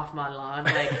like, get off my lawn?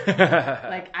 Like,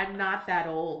 like I'm not that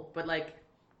old, but like.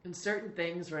 In certain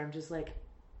things where I'm just like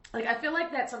I feel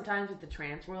like that sometimes with the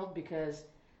trance world, because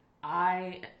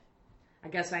I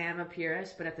guess I am a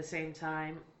purist, but at the same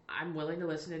time I'm willing to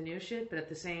listen to new shit, but at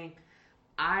the same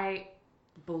I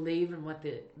believe in what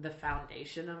the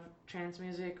foundation of trance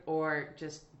music or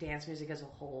just dance music as a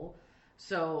whole.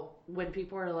 So when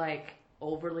people are like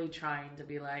overly trying to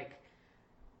be like,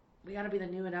 we gotta be the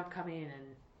new and upcoming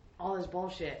and all this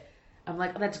bullshit, I'm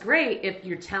like, that's great if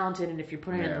you're talented and if you're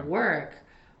putting in the work.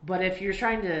 But if you're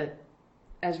trying to,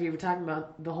 as we were talking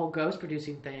about the whole ghost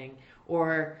producing thing,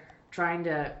 or trying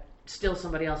to steal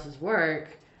somebody else's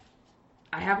work,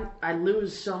 I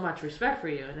lose so much respect for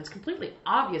you, and it's completely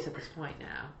obvious at this point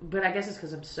now. But I guess it's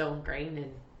because I'm so ingrained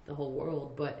in the whole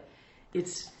world. But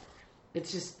it's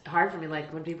just hard for me.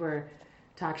 Like when people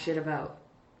talk shit about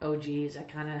OGs,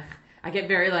 I get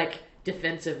very like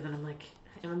defensive, and I'm like,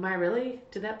 am I really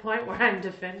to that point where I'm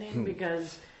defending?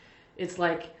 Because it's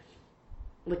like.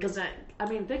 Because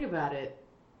think about it.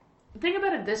 Think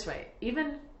about it this way.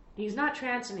 Even he's not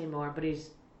trance anymore, but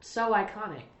he's so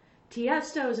iconic.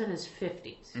 Tiesto's in his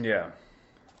 50s. Yeah.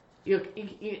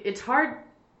 It's hard.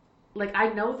 Like, I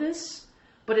know this,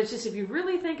 but it's just, if you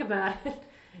really think about it,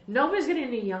 nobody's getting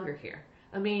any younger here.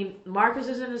 I mean, Marcus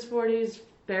is in his 40s,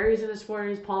 Barry's in his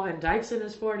 40s, Paul Van Dyk's in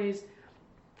his 40s,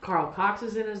 Carl Cox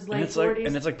is in his late 40s.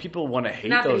 And it's like people want to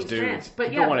hate those dudes.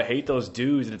 People want to hate those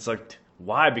dudes, and it's like,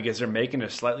 why? Because they're making a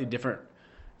slightly different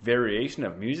variation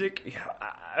of music?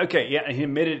 Yeah, okay, yeah, and he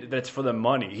admitted that it's for the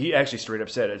money. He actually straight up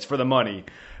said it's for the money,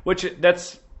 which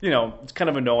that's, it's kind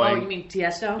of annoying. Oh, you mean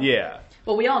Tiesto? Yeah.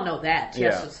 Well, we all know that.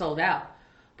 Tiesto sold out.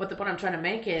 But the point I'm trying to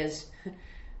make is,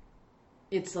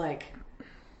 it's like,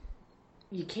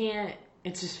 you can't,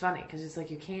 it's just funny, because it's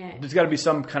like you can't. There's got to be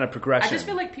some kind of progression. I just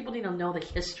feel like people need to know the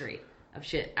history of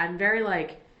shit. I'm very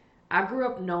like, I grew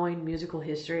up knowing musical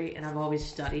history, and I've always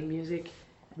studied music,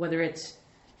 whether it's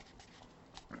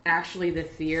actually the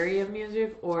theory of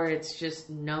music or it's just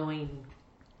knowing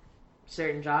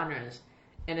certain genres.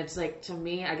 And it's like, to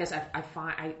me, I guess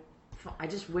I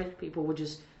just wish people would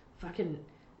just fucking,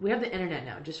 we have the internet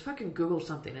now, just fucking Google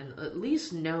something and at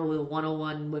least know the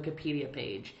 101 Wikipedia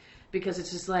page, because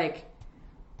it's just like,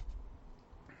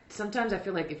 sometimes I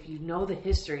feel like if you know the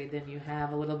history, then you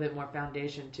have a little bit more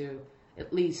foundation to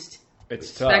at least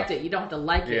respect it. You don't have to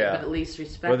like it, but at least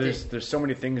respect it. There's so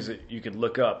many things that you could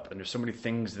look up, and there's so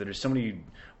many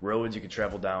roads you could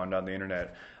travel down on the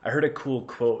internet. I heard a cool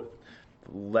quote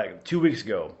like 2 weeks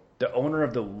ago. The owner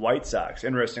of the White Sox,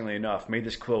 interestingly enough, made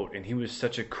this quote, and he was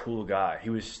such a cool guy. He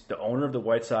was the owner of the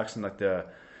White Sox in like the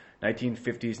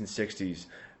 1950s and 60s,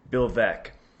 Bill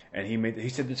Veeck, and he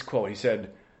said this quote. He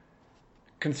said,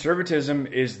 "Conservatism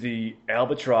is the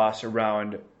albatross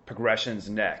around progression's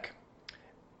neck."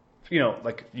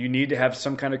 Like, you need to have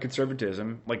some kind of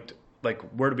conservatism. Like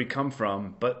where do we come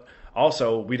from? But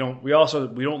also we don't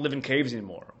live in caves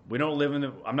anymore. We don't live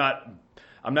in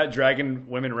I'm not dragging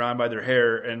women around by their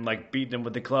hair and like beating them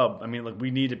with the club. I mean, like,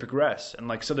 we need to progress, and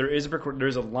like, so there's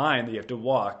a line that you have to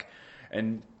walk,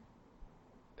 and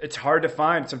it's hard to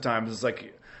find sometimes. It's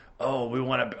like, oh, we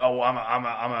want to. Oh,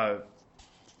 I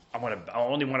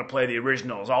only want to play the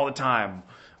originals all the time,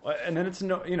 and then it's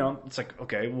it's like,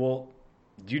 okay, well,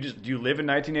 do you live in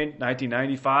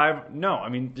 1995? No, I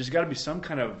mean, there's got to be some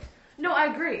kind of. No, I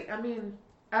agree. I mean,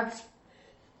 I've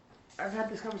had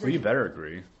this conversation. Well, you better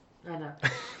agree. I know.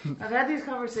 I've had these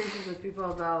conversations with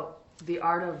people about the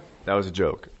art of. That was a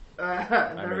joke. The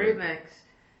remix.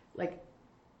 Like,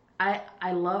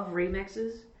 I love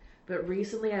remixes, but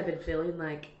recently I've been feeling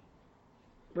like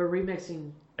we're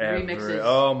remixing remixes.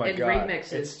 Oh my god!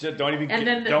 Remixes. It's just don't even and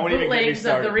then the don't bootlegs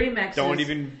of the remixes. Don't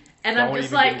even. And I'm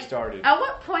just like, at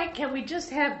what point can we just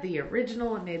have the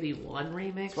original and maybe one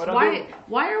remix?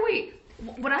 Why are we?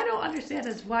 What I don't understand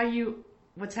is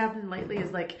what's happened lately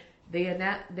is like they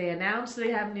announce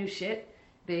they have new shit,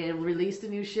 they release the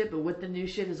new shit, but with the new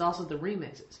shit is also the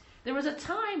remixes. There was a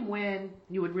time when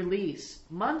you would release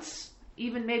months,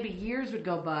 even maybe years would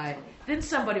go by, then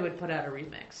somebody would put out a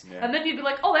remix, and then you'd be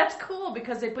like, oh, that's cool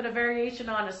because they put a variation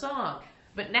on a song.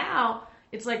 But now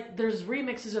it's like there's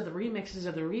remixes of the remixes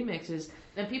of the remixes,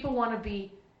 and people want to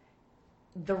be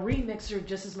the remixer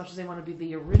just as much as they want to be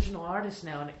the original artist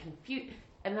now, and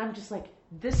and I'm just like,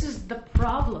 this is the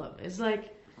problem. It's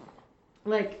like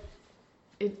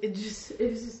it's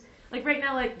just like right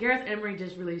now, like Gareth Emery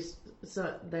just released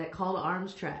that Call to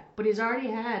Arms track, but he's already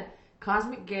had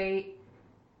Cosmic Gate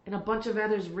and a bunch of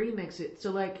others remix it.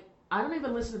 So like, I don't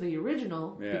even listen to the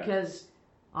original because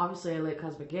obviously I like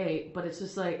Cosmic Gate, but it's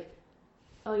just like,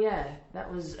 oh yeah,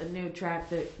 that was a new track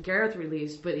that Gareth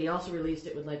released, but he also released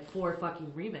it with like 4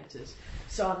 fucking remixes.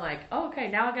 So I'm like, oh, okay,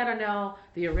 now I gotta know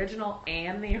the original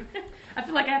and the. I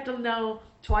feel like I have to know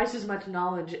twice as much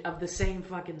knowledge of the same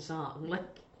fucking song. Like.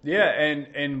 Yeah,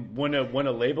 and when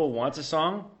a label wants a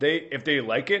song, if they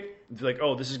like it, they're like,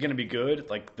 oh, this is gonna be good.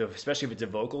 Like especially if it's a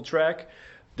vocal track,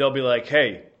 they'll be like,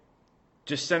 hey,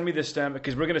 just send me this stem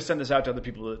because we're gonna send this out to other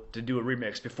people to do a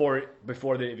remix before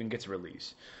it even gets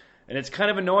released. And it's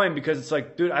kind of annoying because it's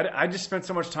like, dude, I just spent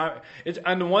so much time. It's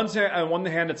on one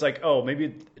hand, it's like, oh,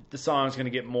 maybe the song's going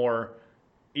to get more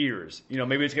ears.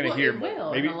 Maybe it's going to hear more. It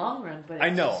will maybe, in the long run. But I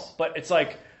know, but it's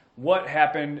like, what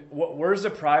happened? Where's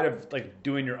the pride of like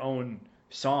doing your own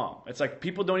song? It's like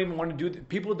people don't even want to do.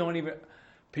 People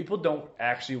don't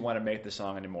actually want to make the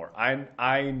song anymore.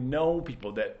 I know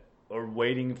people that are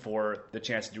waiting for the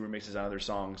chance to do remixes on other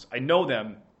songs. I know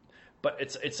them, but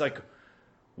it's like,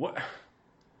 what?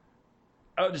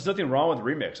 There's nothing wrong with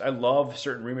remix. I love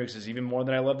certain remixes even more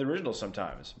than I love the original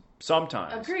sometimes.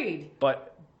 Agreed.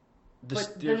 But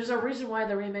there's a reason why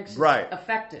the remix is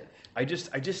effective.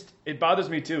 It bothers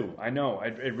me too. I know.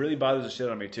 It really bothers the shit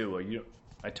out of me too.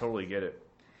 I totally get it.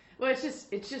 Well,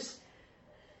 it's just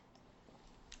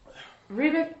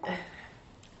remix.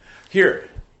 Here,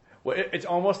 it's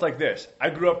almost like this.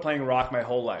 I grew up playing rock my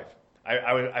whole life.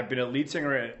 I've been a lead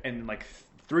singer in like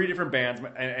 3 different bands,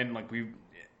 and like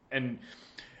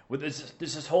with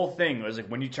this whole thing. It was like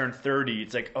when you turn 30,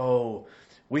 it's like, oh,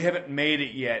 we haven't made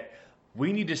it yet.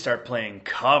 We need to start playing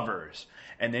covers,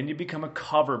 and then you become a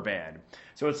cover band.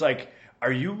 So it's like,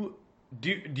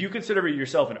 do you consider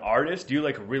yourself an artist? Do you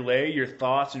like relay your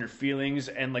thoughts and your feelings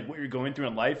and like what you're going through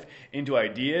in life into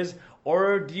ideas,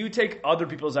 or do you take other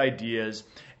people's ideas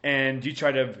and you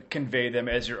try to convey them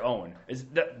as your own?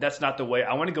 That's not the way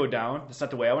I want to go down. That's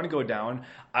not the way I want to go down.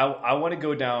 I want to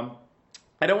go down.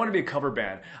 I don't want to be a cover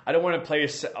band. I don't want to play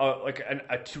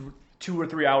a 2 or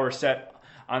 3 hour set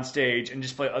on stage and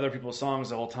just play other people's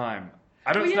songs the whole time.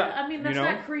 That's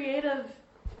not creative.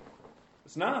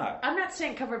 It's not. I'm not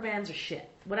saying cover bands are shit.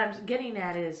 What I'm getting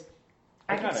at is,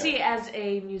 I can see as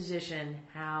a musician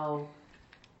how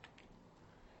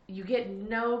you get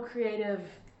no creative.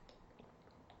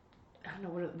 I don't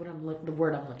know the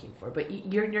word I'm looking for, but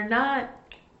you're not.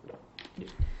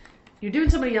 You're doing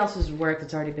somebody else's work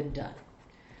that's already been done,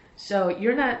 so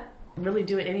you're not really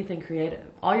doing anything creative.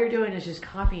 All you're doing is just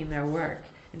copying their work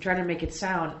and trying to make it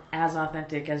sound as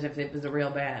authentic as if it was a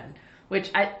real band.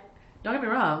 Which don't get me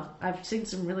wrong, I've seen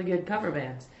some really good cover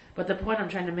bands, but the point I'm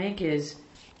trying to make is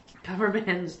cover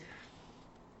bands,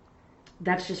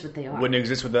 that's just what they are. Wouldn't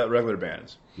exist without regular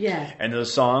bands. Yeah. And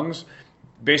those songs,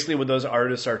 basically what those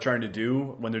artists are trying to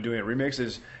do when they're doing a remix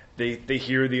is they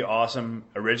hear the awesome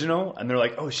original and they're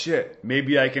like, oh shit,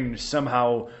 maybe I can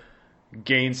somehow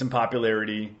gain some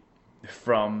popularity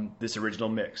from this original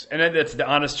mix. And that's the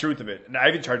honest truth of it. And I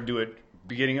even tried to do it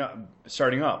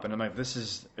starting up, and I'm like,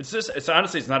 it's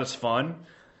honestly, it's not as fun,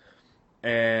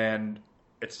 and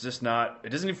it's just not.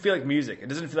 It doesn't even feel like music. It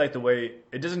doesn't feel like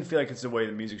it's the way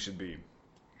the music should be.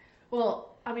 Well,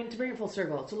 I mean, to bring it full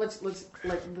circle, so let's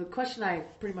like the question I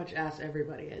pretty much ask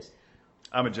everybody is,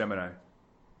 I'm a Gemini.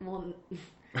 Well,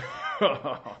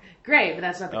 great, but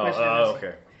that's not the question.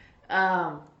 Okay.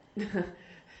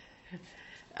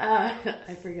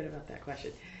 I forget about that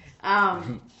question.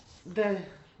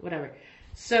 Whatever.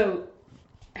 So,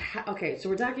 so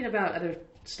we're talking about other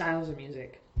styles of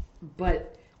music,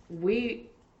 but we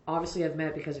obviously have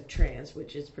met because of trance,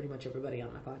 which is pretty much everybody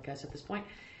on my podcast at this point.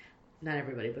 Not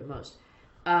everybody, but most.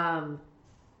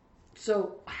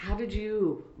 So how did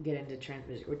you get into trance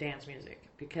music or dance music?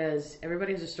 Because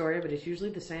everybody has a story, but it's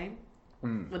usually the same,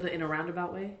 in a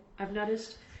roundabout way, I've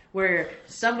noticed, where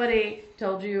somebody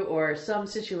told you or some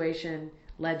situation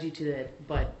led you to it,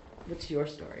 but what's your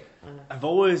story? I've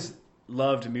always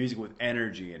loved music with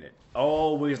energy in it.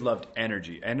 Always loved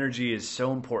energy. Energy is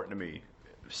so important to me.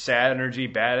 Sad energy,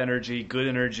 bad energy, good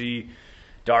energy,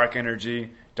 dark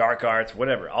arts,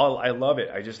 whatever. I love it.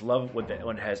 I just love when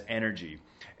it has energy.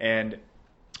 And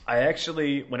I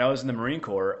actually, when I was in the Marine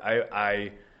Corps,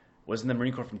 I was in the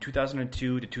Marine Corps from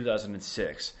 2002 to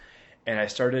 2006. And I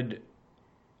started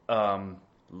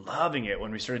loving it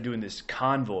when we started doing this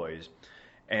convoys.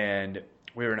 And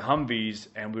we were in Humvees,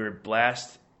 and we would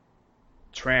blast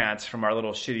trance from our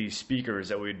little shitty speakers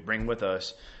that we'd bring with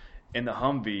us in the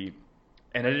Humvee.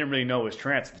 And I didn't really know it was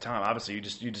trance at the time. Obviously,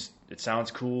 you just it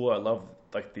sounds cool. I love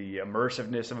like the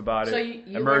immersiveness about it. So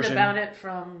you learned about it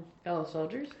from fellow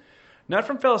soldiers? Not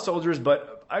from fellow soldiers,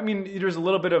 but I mean, there's a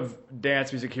little bit of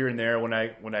dance music here and there when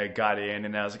I got in,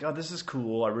 and I was like, oh, this is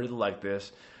cool. I really like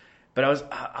this. But I was,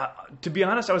 to be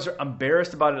honest, I was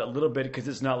embarrassed about it a little bit because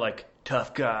it's not like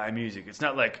tough guy music. It's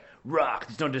not like rock.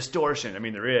 There's no distortion. I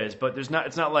mean, there is, but it's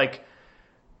not like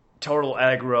total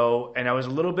aggro. And I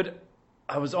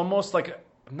was almost like,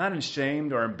 I'm not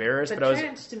ashamed or embarrassed. But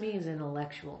trance to me is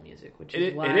intellectual music, which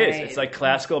is why... It is. It's like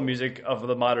classical music of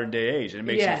the modern day age. It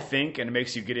makes you think and it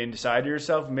makes you get inside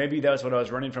yourself. Maybe that's what I was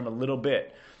running from a little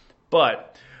bit.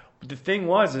 But the thing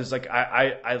is like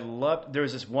I loved... There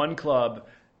was this one club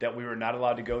that we were not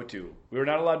allowed to go to. We were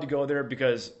not allowed to go there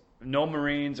because no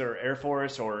Marines or Air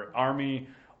Force or Army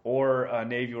or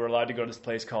Navy were allowed to go to this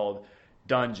place called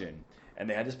Dungeon. And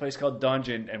they had this place called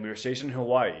Dungeon, and we were stationed in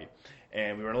Hawaii.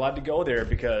 And we weren't allowed to go there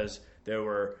because there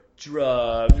were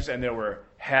drugs and there were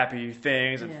happy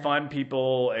things and fun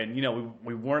people. And, you know,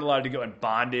 we weren't allowed to go in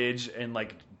bondage and,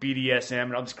 like, BDSM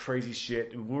and all this crazy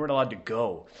shit. We weren't allowed to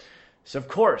go. So, of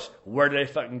course, where did I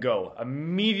fucking go?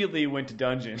 Immediately went to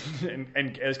Dungeon, and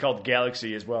it was called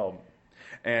Galaxy as well.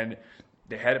 And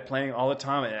they had it playing all the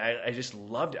time, and I just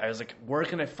loved it. I was like, where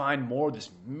can I find more of this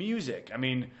music? I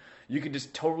mean, you can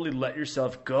just totally let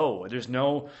yourself go.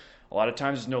 A lot of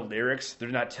times there's no lyrics. They're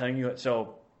not telling you,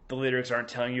 so the lyrics aren't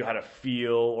telling you how to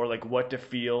feel or, like, what to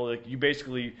feel. Like, you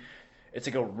basically, it's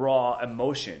like a raw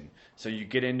emotion. So you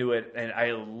get into it, and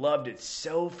I loved it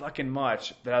so fucking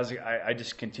much that I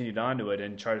just continued on to it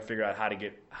and tried to figure out how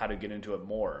to get into it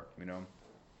more, you know.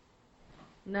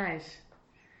 Nice.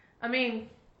 I mean,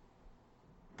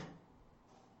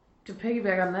 to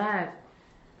piggyback on that,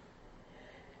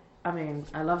 I mean,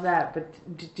 I love that,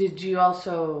 but did you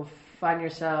also find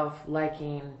yourself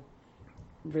liking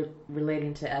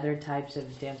relating to other types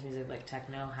of dance music, like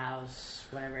techno, house,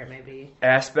 whatever it may be?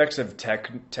 Aspects of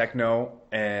techno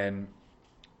and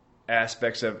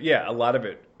aspects of, a lot of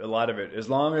it. As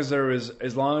long as there's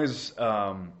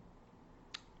I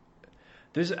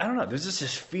don't know, there's just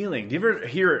this feeling. Do you ever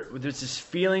hear it? There's this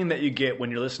feeling that you get when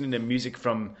you're listening to music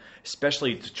from,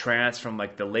 especially trance from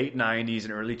like the late 90s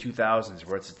and early 2000s,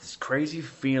 where it's this crazy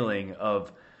feeling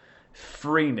of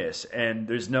freeness, and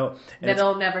there's no...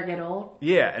 That'll never get old?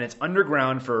 Yeah, and it's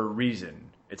underground for a reason.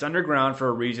 It's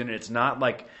not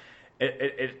like...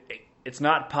 It's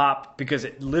not pop because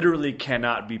it literally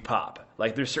cannot be pop.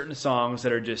 Like, there's certain songs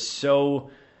that are just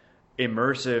so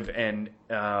immersive, and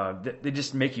they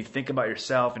just make you think about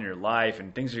yourself and your life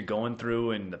and things you're going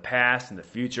through in the past and the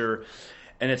future.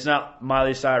 And it's not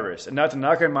Miley Cyrus. And not to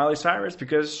knock on Miley Cyrus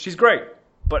because she's great.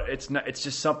 But it's not. It's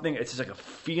just something. It's just like a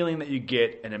feeling that you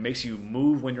get, and it makes you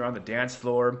move when you're on the dance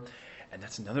floor. And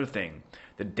that's another thing.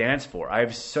 The dance floor. I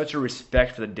have such a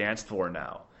respect for the dance floor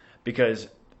now because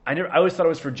I always thought it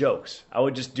was for jokes. I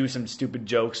would just do some stupid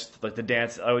jokes like the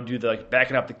dance. I would do the like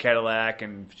backing up the Cadillac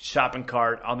and shopping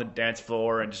cart on the dance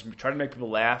floor and just try to make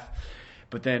people laugh.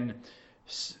 But then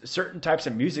certain types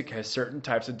of music has certain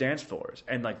types of dance floors,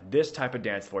 and like this type of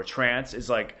dance floor, trance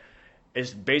is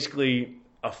basically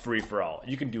a free for all.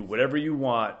 You can do whatever you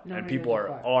want, and people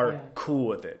are cool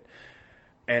with it.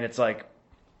 And it's like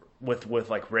with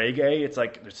like reggae, it's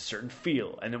like there's a certain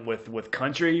feel, and then with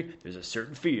country, there's a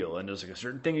certain feel, and there's like a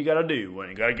certain thing you got to do, and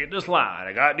you got to get this line,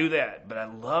 I got to do that. But I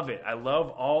love it. I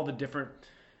love all the different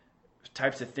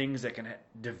types of things that can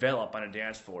develop on a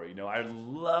dance floor. You know, I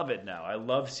love it now. I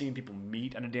love seeing people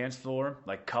meet on a dance floor,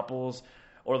 like couples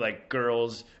or like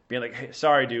girls being like, "Hey,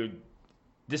 sorry, dude.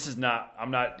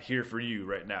 I'm not here for you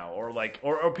right now," or like,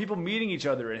 or people meeting each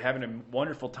other and having a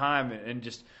wonderful time, and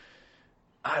just,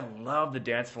 I love the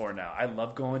dance floor now. I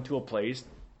love going to a place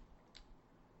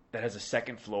that has a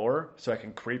second floor so I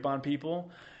can creep on people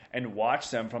and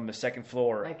watch them from the second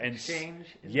floor. Like and exchange.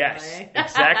 Yes,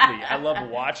 exactly. I love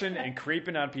watching and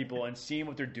creeping on people and seeing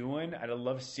what they're doing. I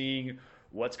love seeing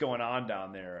what's going on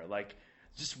down there. Like,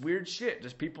 just weird shit.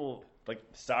 Just people... Like,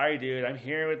 sorry, dude, I'm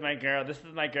here with my girl. This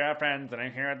is my girlfriend, and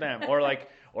I'm here with them. Or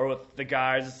like, or with the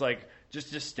guys, it's like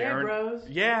just staring. Hey, bros.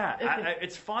 Yeah,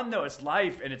 it's fun though. It's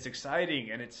life, and it's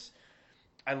exciting, and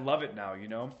I love it now. You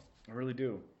know, I really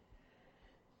do.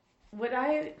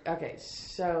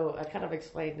 So I kind of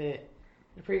explained it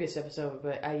in the previous episode,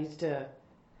 but I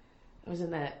was in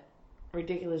that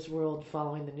ridiculous world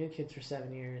following the New Kids for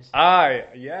 7 years. I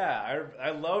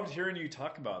loved hearing you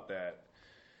talk about that.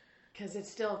 Because it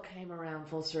still came around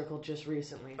full circle just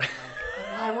recently. Like,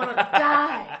 I want to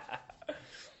die.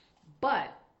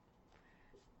 But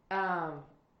I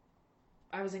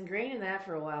was ingrained in that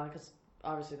for a while because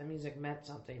obviously the music meant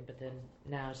something. But then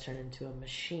now it's turned into a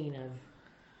machine of...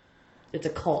 It's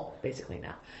a cult, basically,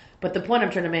 now. But the point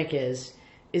I'm trying to make is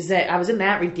that I was in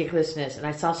that ridiculousness and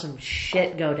I saw some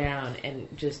shit go down and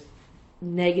just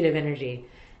negative energy.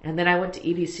 And then I went to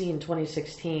EDC in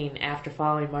 2016 after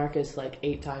following Marcus like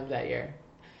 8 times that year.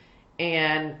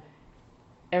 And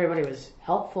everybody was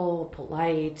helpful,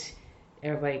 polite.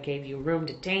 Everybody gave you room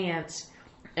to dance.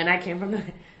 And I came from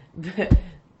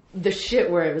the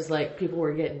shit where it was like people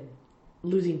were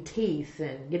losing teeth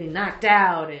and getting knocked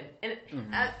out. And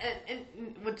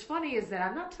what's funny is that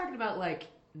I'm not talking about like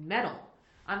metal.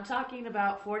 I'm talking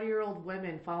about 40-year-old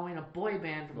women following a boy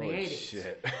band from the 80s.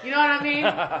 Shit. You know what I mean?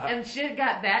 And shit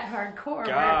got that hardcore.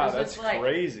 God, that's just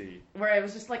crazy. Where it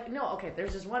was just like, no, okay,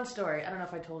 there's this one story. I don't know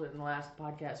if I told it in the last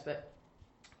podcast, but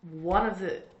one of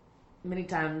the many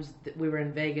times that we were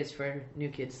in Vegas for New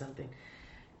Kids something,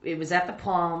 it was at the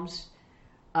Palms,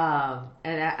 and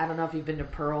I don't know if you've been to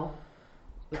Pearl,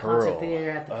 the concert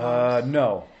theater at the Palms.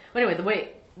 No. But anyway, the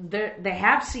way they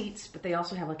have seats, but they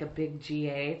also have like a big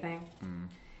GA thing. Mm.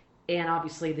 And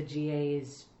obviously the GA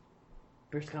is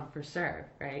first come, first serve,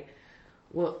 right?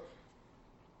 Well,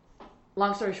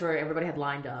 long story short, everybody had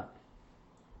lined up.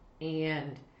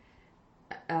 And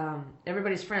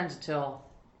everybody's friends until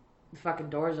the fucking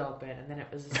doors open. And then it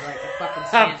was just like a fucking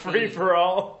stampede. Free for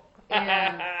all.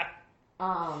 And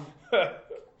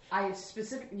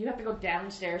you have to go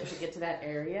downstairs to get to that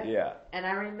area. Yeah. And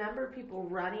I remember people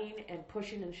running and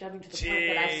pushing and shoving to the point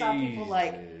that I saw people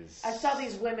I saw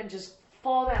these women just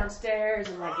fall downstairs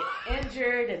and like get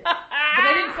injured, but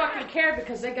they didn't fucking care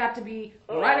because they got to be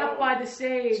right up by the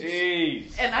stage.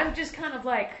 Jeez. And I'm just kind of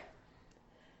like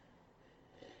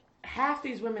half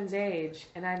these women's age,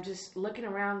 and I'm just looking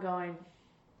around going,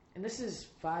 and this is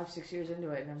 5-6 years into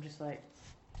it, and I'm just like,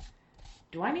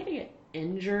 do I need to get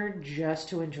injured just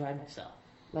to enjoy myself?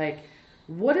 Like,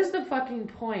 what is the fucking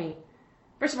point?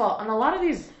 First of all, and a lot of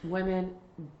these women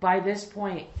by this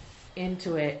point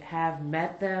into it have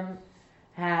met them,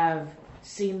 have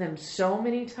seen them so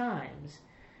many times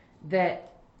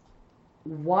that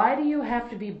why do you have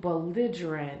to be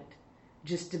belligerent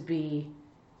just to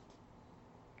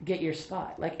get your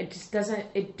spot? Like,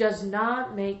 it does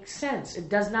not make sense. It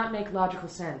does not make logical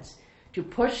sense to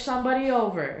push somebody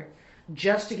over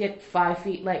just to get 5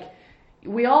 feet. Like,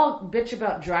 we all bitch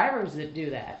about drivers that do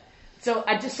that. So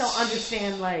I just don't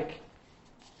understand, like,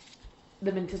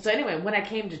 so anyway, when I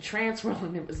came to Trance World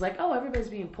and it was like, oh, everybody's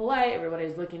being polite,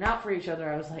 everybody's looking out for each other,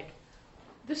 I was like,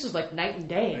 this is like night and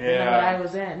day from what I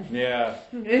was in. Yeah.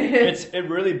 It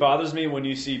really bothers me when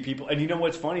you see people, and you know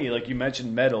what's funny, like you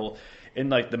mentioned metal, in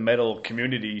like the metal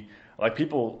community, like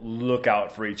people look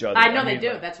out for each other. I know they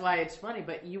do. Like, that's why it's funny.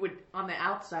 But you would, on the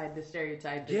outside, the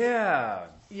stereotype.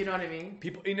 You know what I mean?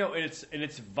 People, and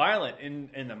it's violent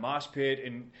in the mosh pit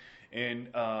and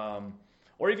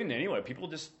or even anyway. People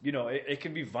just, it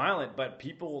can be violent. But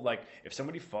people, like, if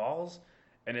somebody falls,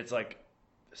 and it's like,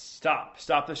 stop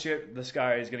the shit. This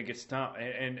guy is gonna get stomped.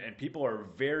 And people are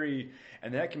very,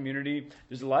 in that community,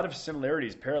 there's a lot of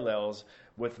similarities, parallels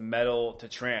with metal to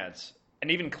trance. And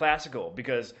even classical,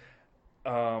 because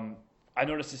I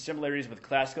noticed the similarities with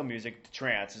classical music to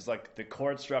trance is like the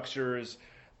chord structures,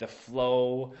 the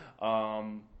flow,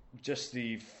 just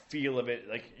the feel of it.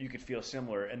 Like you could feel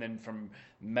similar. And then from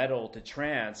metal to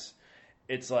trance,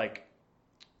 it's like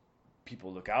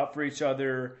people look out for each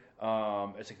other.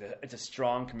 It's a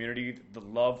strong community. The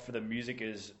love for the music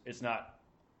it's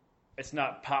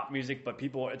not pop music, but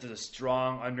it's a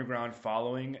strong underground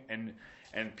following,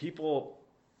 and people,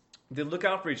 they look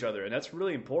out for each other, and that's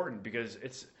really important because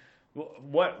it's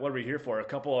what are we here for? A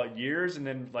couple of years, and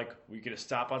then like we get to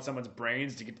stop on someone's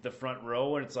brains to get to the front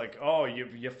row, and it's like, oh,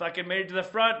 you fucking made it to the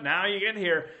front. Now you get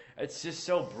here. It's just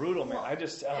so brutal, man.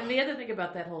 And the other thing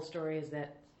about that whole story is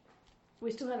that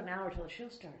we still had an hour till the show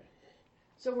started,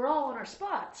 so we're all in our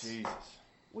spots. Jesus.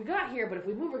 We got here, but if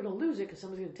we move, we're gonna lose it because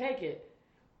someone's gonna take it,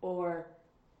 or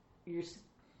you're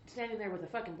standing there with a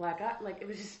fucking black eye. Like, it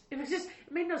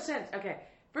made no sense. Okay,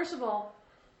 first of all,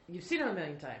 you've seen it a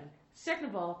million times. Second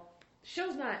of all, the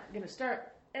show's not going to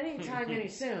start anytime any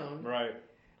soon. Right.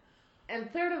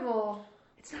 And third of all,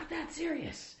 it's not that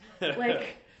serious.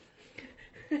 Like,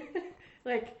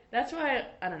 that's why,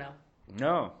 I don't know.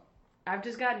 No. I've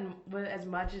just gotten, with as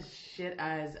much as shit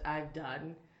as I've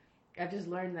done, I've just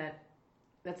learned that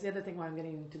that's the other thing why I'm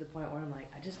getting to the point where I'm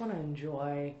like, I just want to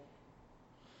enjoy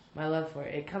my love for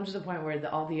it. It comes to the point where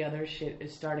all the other shit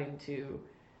is starting to...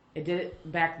 It did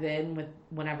it back then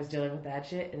when I was dealing with that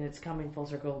shit, and it's coming full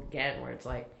circle again where it's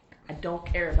like, I don't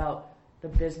care about the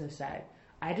business side.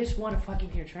 I just want to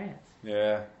fucking hear trance.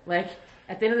 Yeah. Like,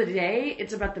 at the end of the day,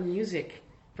 it's about the music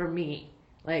for me.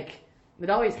 Like, it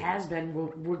always has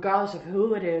been, regardless of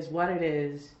who it is, what it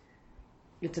is,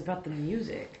 it's about the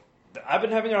music. I've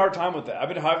been having a hard time with that. I've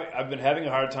been having a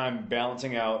hard time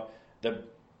balancing out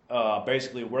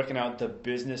basically working out the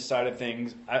business side of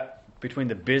things between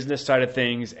the business side of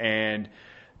things and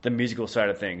the musical side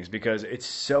of things, because it's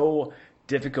so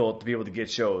difficult to be able to get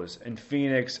shows in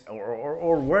Phoenix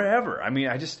or wherever. I mean,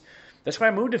 that's why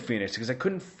I moved to Phoenix, because I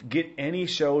couldn't get any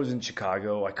shows in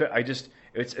Chicago. It's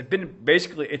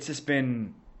just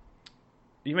been,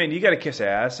 you got to kiss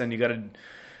ass and you got to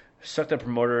suck the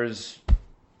promoters'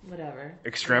 whatever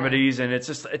extremities, and it's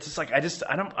just like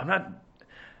I'm not.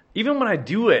 Even when I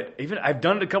do it, I've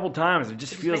done it a couple times, it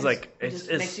just feels like it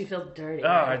makes you feel dirty. Oh,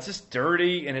 right? It's just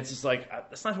dirty, and it's just like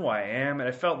that's not who I am, and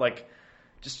I felt like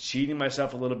just cheating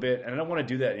myself a little bit, and I don't want to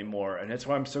do that anymore. And that's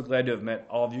why I'm so glad to have met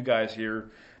all of you guys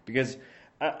here, because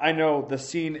I know the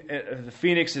scene, the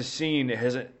Phoenix's scene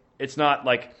it's not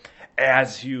like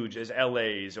as huge as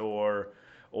LA's or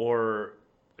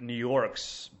New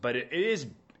York's, but it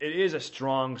is a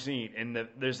strong scene, and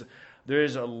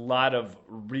there's a lot of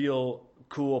real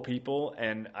cool people,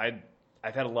 and I've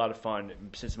had a lot of fun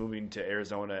since moving to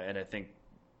Arizona, and I think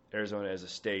Arizona as a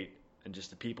state and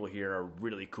just the people here are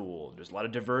really cool. There's a lot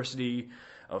of diversity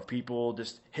of people,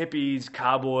 just hippies,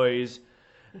 cowboys,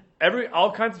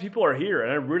 all kinds of people are here,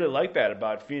 and I really like that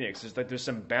about Phoenix. It's like there's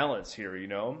some balance here,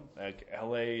 Like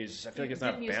LA is, I feel like it's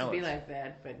not balanced. It didn't used to be like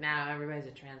that, but now everybody's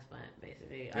a transplant,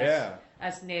 basically. Yeah.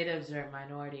 Us natives are a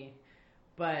minority,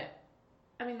 but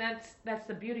I mean, that's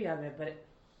the beauty of it. But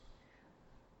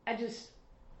I guess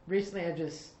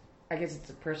it's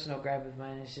a personal gripe of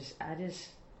mine. It's just I just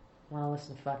want to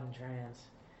listen to fucking trance.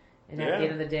 And at the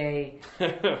end of the day,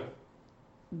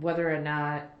 whether or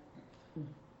not,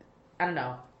 I don't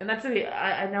know. And that's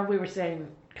I know we were saying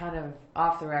kind of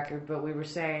off the record, but we were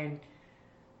saying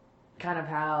kind of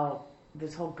how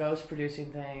this whole ghost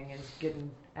producing thing is getting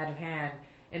out of hand.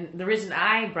 And the reason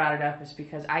I brought it up is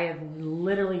because I have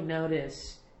literally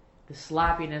noticed the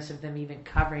sloppiness of them even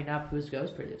covering up who's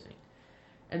ghost producing.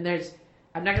 And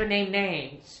I'm not going to name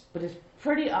names, but it's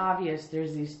pretty obvious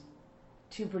there's these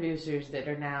two producers that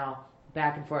are now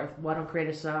back and forth. One will create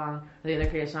a song, or the other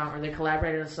create a song, or they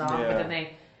collaborate on a song, but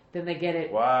then they get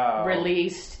it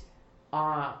released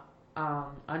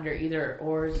under either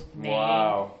or's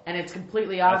name, and it's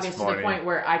completely obvious to the point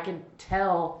where I can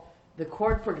tell the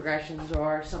chord progressions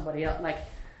or somebody else. Like,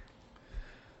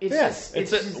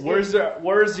 where's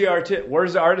the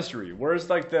artistry? Where's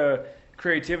like the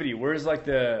creativity? Where's like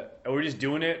are we just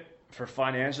doing it for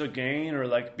financial gain, or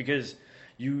like because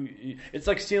it's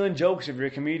like stealing jokes if you're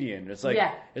a comedian. It's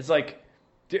like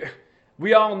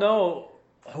we all know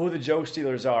who the joke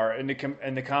stealers are in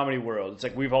the comedy world. It's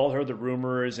like we've all heard the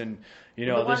rumors, and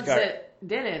the ones that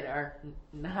did it are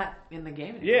not in the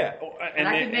game anymore. Yeah, and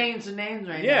I can name some names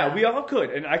right now. Yeah, we all could,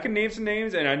 and I can name some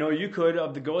names, and I know you could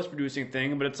of the ghost producing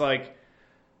thing. But it's like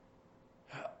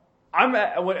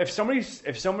if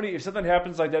something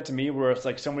happens like that to me, where it's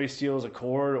like somebody steals a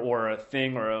chord or a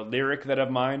thing or a lyric that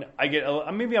of mine,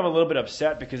 maybe I'm a little bit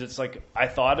upset because it's like I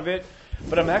thought of it,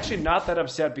 but I'm actually not that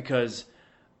upset because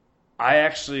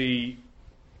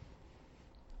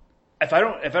if I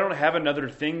don't have another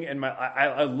thing in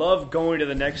I love going to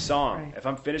the next song. Right. If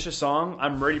I'm finished a song,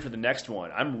 I'm ready for the next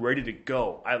one. I'm ready to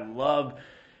go. I love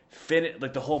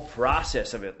like the whole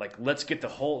process of it. Like let's get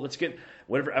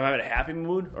whatever. I'm in a happy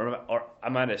mood or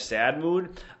I'm in a sad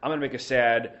mood. I'm gonna make a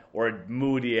sad or a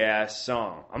moody ass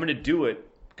song. I'm gonna do it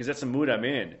because that's the mood I'm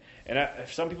in. And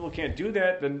if some people can't do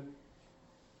that, then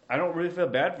I don't really feel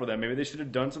bad for them. Maybe they should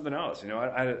have done something else.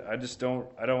 I just don't.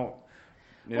 I don't.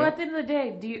 Well, at the end of the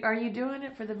day, are you doing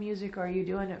it for the music or are you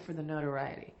doing it for the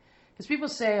notoriety? Because people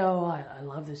say, "Oh, I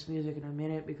love this music and I'm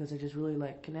in it because I just really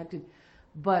like connected."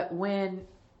 But when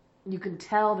you can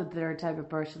tell that they're a type of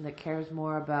person that cares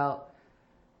more about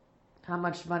how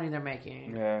much money they're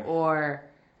making or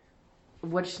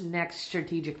which next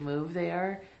strategic move they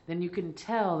are, then you can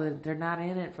tell that they're not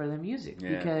in it for the music.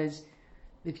 Yeah. Because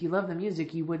if you love the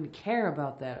music, you wouldn't care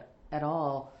about that at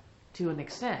all to an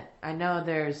extent. I know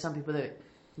there's some people that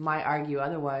might argue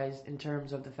otherwise in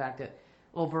terms of the fact that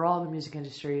overall the music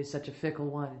industry is such a fickle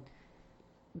one.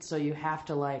 So you have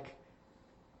to like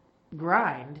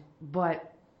grind,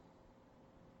 but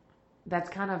that's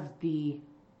kind of the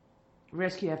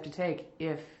risk you have to take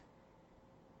if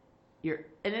you're,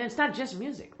 and it's not just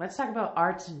music. Let's talk about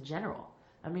arts in general.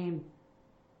 I mean,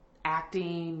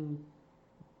 acting,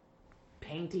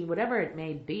 painting, whatever it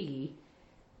may be.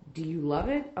 Do you love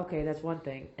it? Okay, that's one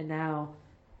thing. And now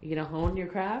you're going to hone your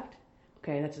craft?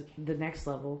 Okay, that's the next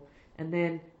level. And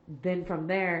then from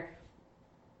there,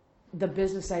 the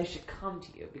business side should come to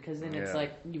you because then it's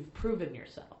like you've proven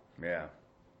yourself. Yeah.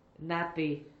 Not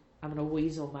I'm going to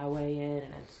weasel my way in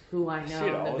and it's who I know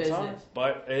in the business.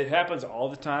 But it happens all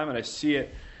the time and I see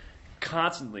it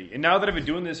constantly. And now that I've been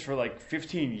doing this for like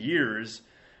 15 years,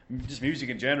 just music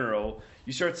in general,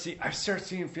 I start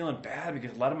feeling bad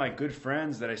because a lot of my good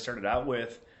friends that I started out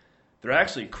with, they're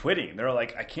actually quitting. They're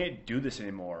like, I can't do this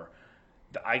anymore.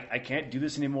 I can't do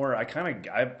this anymore. I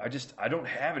don't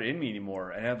have it in me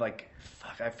anymore. And I'm like,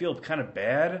 fuck, I feel kind of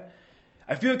bad.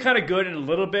 I feel kind of good in a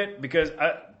little bit because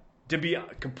to be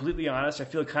completely honest, I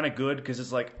feel kind of good because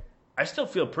it's like, I still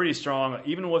feel pretty strong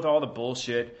even with all the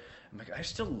bullshit. I'm like, I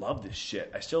still love this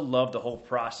shit. I still love the whole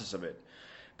process of it.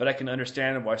 But I can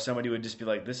understand why somebody would just be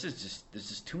like, there's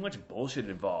just too much bullshit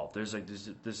involved. There's like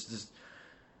this.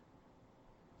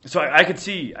 So I could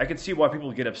see why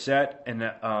people get upset, and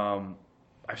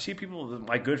I see people,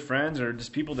 my good friends, or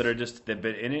just people that are they've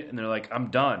been in it, and they're like,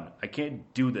 I'm done. I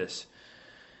can't do this.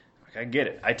 Like, I get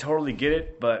it. I totally get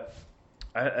it. But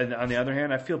on the other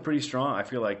hand, I feel pretty strong. I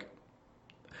feel like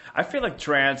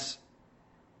trance.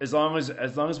 As long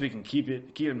as we can keep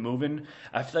it moving,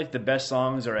 I feel like the best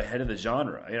songs are ahead of the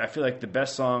genre. I feel like the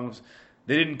best songs,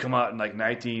 they didn't come out in like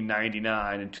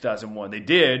 1999 and 2001. They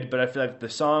did, but I feel like the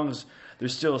songs,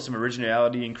 there's still some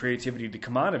originality and creativity to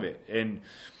come out of it. And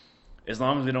as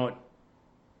long as they don't,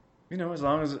 as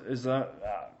long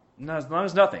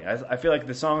as nothing, I feel like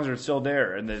the songs are still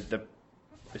there, and it's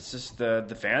just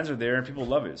the fans are there and people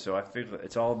love it. So I feel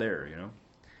it's all there.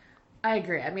 I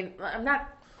agree. I mean, I'm not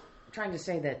trying to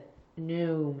say that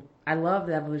I love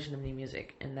the evolution of new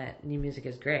music and that new music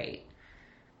is great.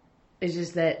 It's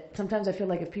just that sometimes I feel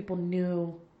like if people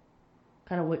knew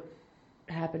kind of what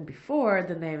happened before,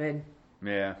 then they would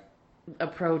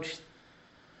approach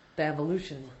the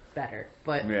evolution better.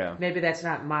 But maybe that's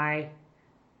not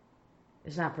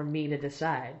it's not for me to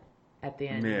decide at the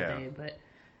end of the day. But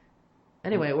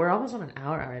anyway, we're almost on an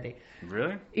hour already.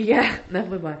 Really? Yeah, that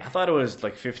flew by. I thought it was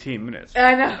like 15 minutes.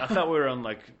 I know. I thought we were on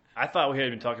I thought we had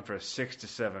been talking for 6 to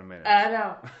 7 minutes. I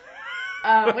know.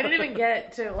 We didn't even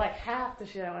get to like half the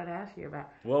shit I wanted to ask you about.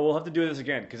 Well, we'll have to do this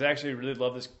again because I actually really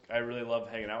love this. I really love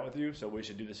hanging out with you, so we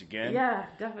should do this again. Yeah,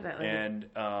 definitely. And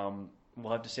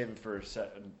we'll have to save it for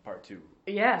part 2.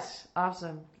 Yes,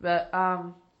 awesome. But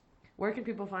where can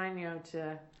people find you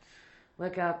to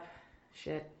look up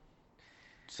shit?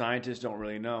 Scientists don't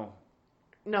really know.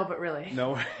 No, but really.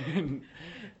 No.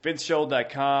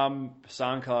 VinceSchold.com,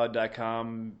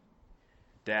 SoundCloud.com.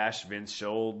 Vince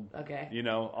Schold. Okay. You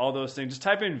know, all those things. Just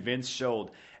type in Vince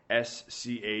Schold,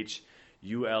 SCHULD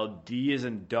as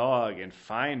in dog, and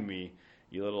find me,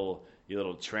 you little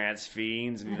trance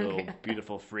fiends and you little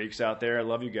beautiful freaks out there. I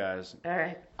love you guys. All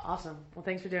right. Awesome. Well,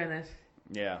 thanks for doing this.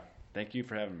 Yeah. Thank you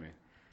for having me.